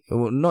you see,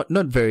 not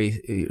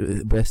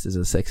very breast is a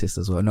sexist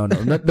as well. No,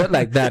 not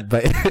like that.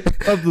 But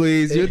oh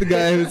please, you're the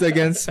guy who's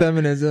against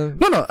feminism.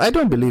 No, I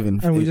don't believe in.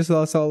 And we just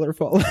lost all our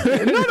followers.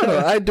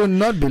 No, I do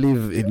not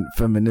believe in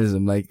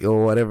feminism, like,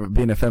 or whatever,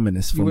 being a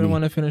feminist. You wouldn't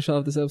want to finish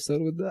off this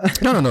episode with that.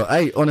 No.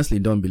 I honestly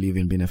don't believe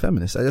in being a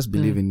feminist. I just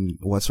believe in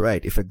what's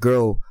right. If a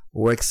girl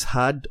works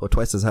hard or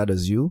twice as hard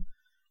as you,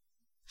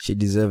 she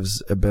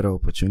deserves a better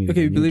opportunity.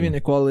 Okay, you believe in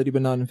equality,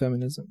 but not in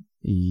feminism.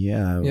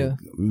 Yeah.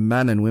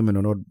 Man and women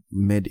are not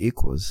made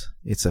equals.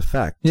 It's a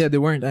fact. Yeah, they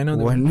weren't. I know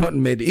they weren't. Not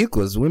made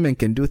equals. Women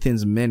can do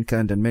things men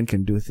can't, and men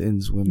can do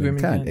things women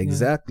can't.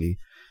 Exactly. Yeah.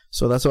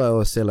 So that's why I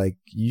always say, like,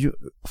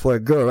 for a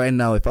girl right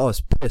now, if I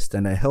was pissed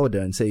and I held her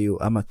and say,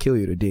 I'm gonna kill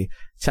you today,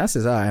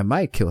 chances are I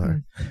might kill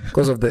her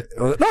because of the.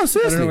 No,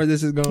 seriously. I don't know where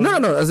this is going.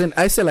 No. As in,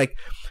 I say, like,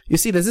 you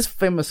see, there's this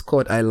famous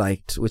quote I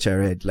liked, which I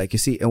read. Like, you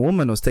see, a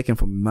woman was taken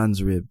from a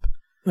man's rib,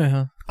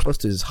 close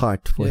to his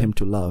heart for him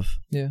to love.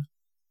 Yeah.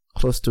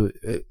 Close to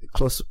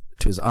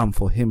his arm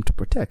for him to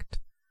protect.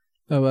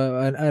 Oh, well,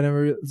 I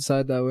never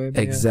decided that way.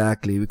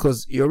 Exactly,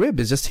 because your rib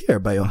is just here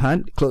by your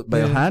hand,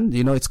 your hand.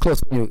 You know, it's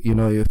close.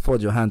 You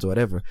fold your hands or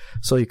whatever,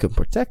 so you can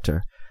protect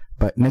her.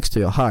 But next to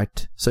your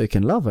heart, so you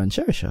can love her and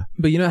cherish her.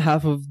 But you know,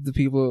 half of the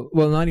people,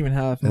 well, not even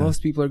half.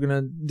 Most people are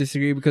gonna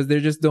disagree because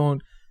they just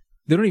don't.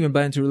 They don't even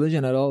buy into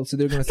religion at all. So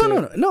they're gonna say,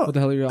 "No, what the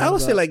hell are you on?" I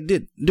would say, like,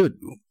 dude,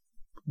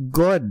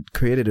 God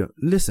created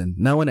listen.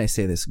 Now, when I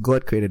say this,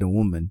 God created a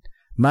woman.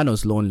 Man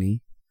was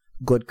lonely.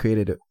 God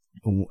created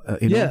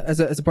as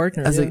a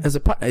partner,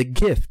 a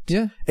gift.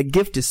 Yeah, a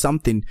gift is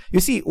something. You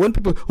see, when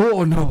people,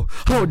 oh no,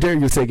 how dare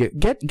you say it?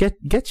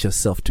 Get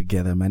yourself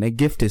together, man. A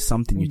gift is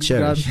something you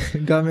cherish.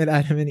 God made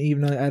Adam and Eve,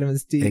 not Adam and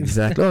Steve.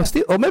 Exactly. Oh,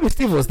 Steve, or maybe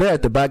Steve was there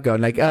at the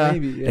background, like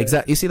maybe,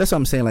 exactly. You see, that's what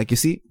I'm saying. Like, you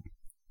see,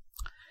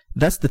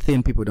 that's the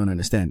thing people don't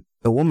understand.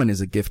 A woman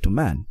is a gift to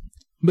man.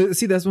 But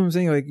see, that's what I'm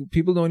saying. Like,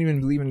 people don't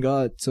even believe in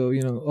God, so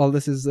you know, all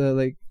this is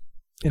like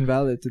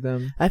invalid to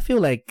them. I feel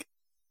like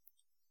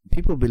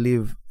people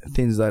believe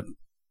things that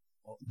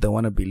they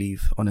want to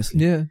believe, honestly.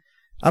 Yeah.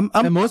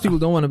 And most people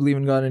don't want to believe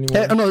in God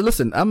anymore. No,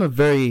 listen, I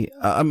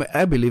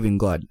believe in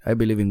God. I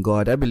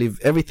believe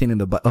everything in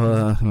the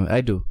Bible. I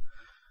do.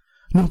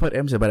 No, but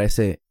I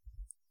say,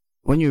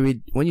 when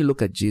you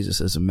look at Jesus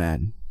as a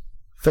man,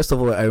 first of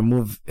all, I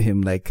remove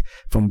him like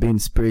from being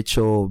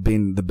spiritual,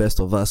 being the best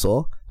of us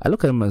all. I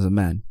look at him as a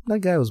man. That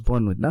guy was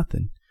born with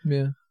nothing.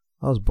 Yeah.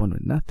 I was born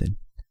with nothing.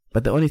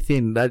 But the only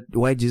thing that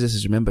why Jesus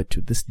is remembered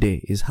to this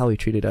day is how he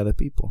treated other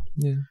people.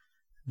 Yeah.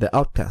 The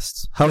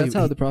outcasts. That's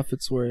how the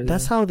prophets were.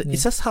 That's how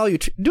it's just how you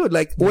dude.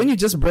 Like when you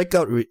just break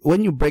down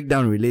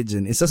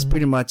religion, it's just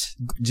pretty much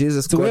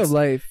Jesus. It's a way of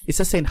life. It's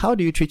just saying how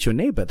do you treat your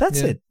neighbor.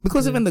 That's it.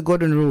 Because even the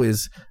golden rule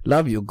is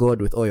love your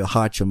God with all your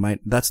heart, your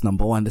mind. That's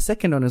number one. The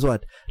second one is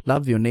what?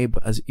 Love your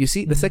neighbor. As you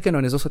see, the second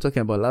one is also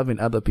talking about loving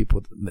other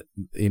people.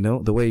 You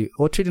know the way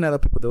or treating other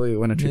people the way you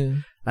want to treat,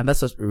 and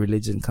that's what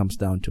religion comes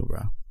down to,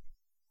 bro.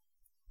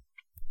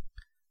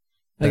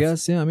 I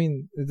guess, I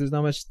mean, there's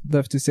not much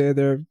left to say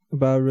there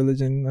about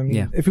religion. I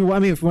mean, if we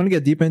want to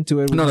get deep into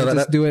it, we can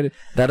just do it.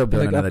 That'll be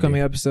like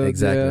upcoming episodes.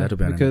 Exactly, that'll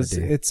be because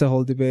it's a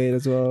whole debate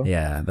as well.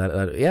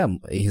 Yeah,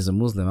 he's a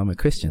Muslim. I'm a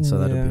Christian, so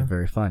that'll be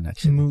very fun.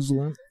 Actually,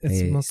 Muslim.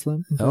 It's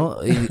Muslim. Oh,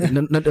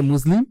 not a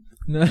Muslim.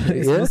 No,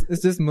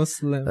 it's just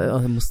Muslim.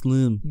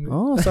 Muslim.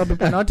 Oh, so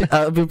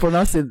I've been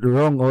pronouncing it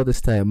wrong all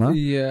this time, huh?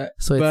 Yeah.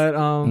 So, but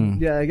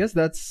I guess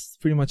that's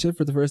pretty much it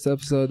for the first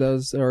episode. That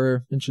was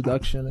our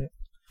introduction.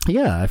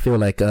 Yeah, I feel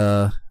like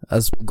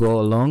as we go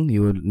along,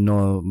 you would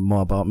know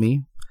more about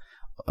me,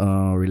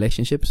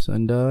 relationships,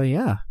 and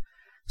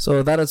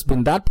So that has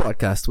been that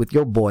podcast with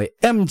your boy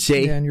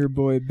MJ and your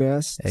boy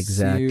Best.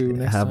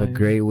 Exactly. Have a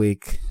great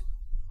week.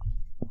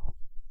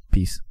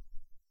 Peace.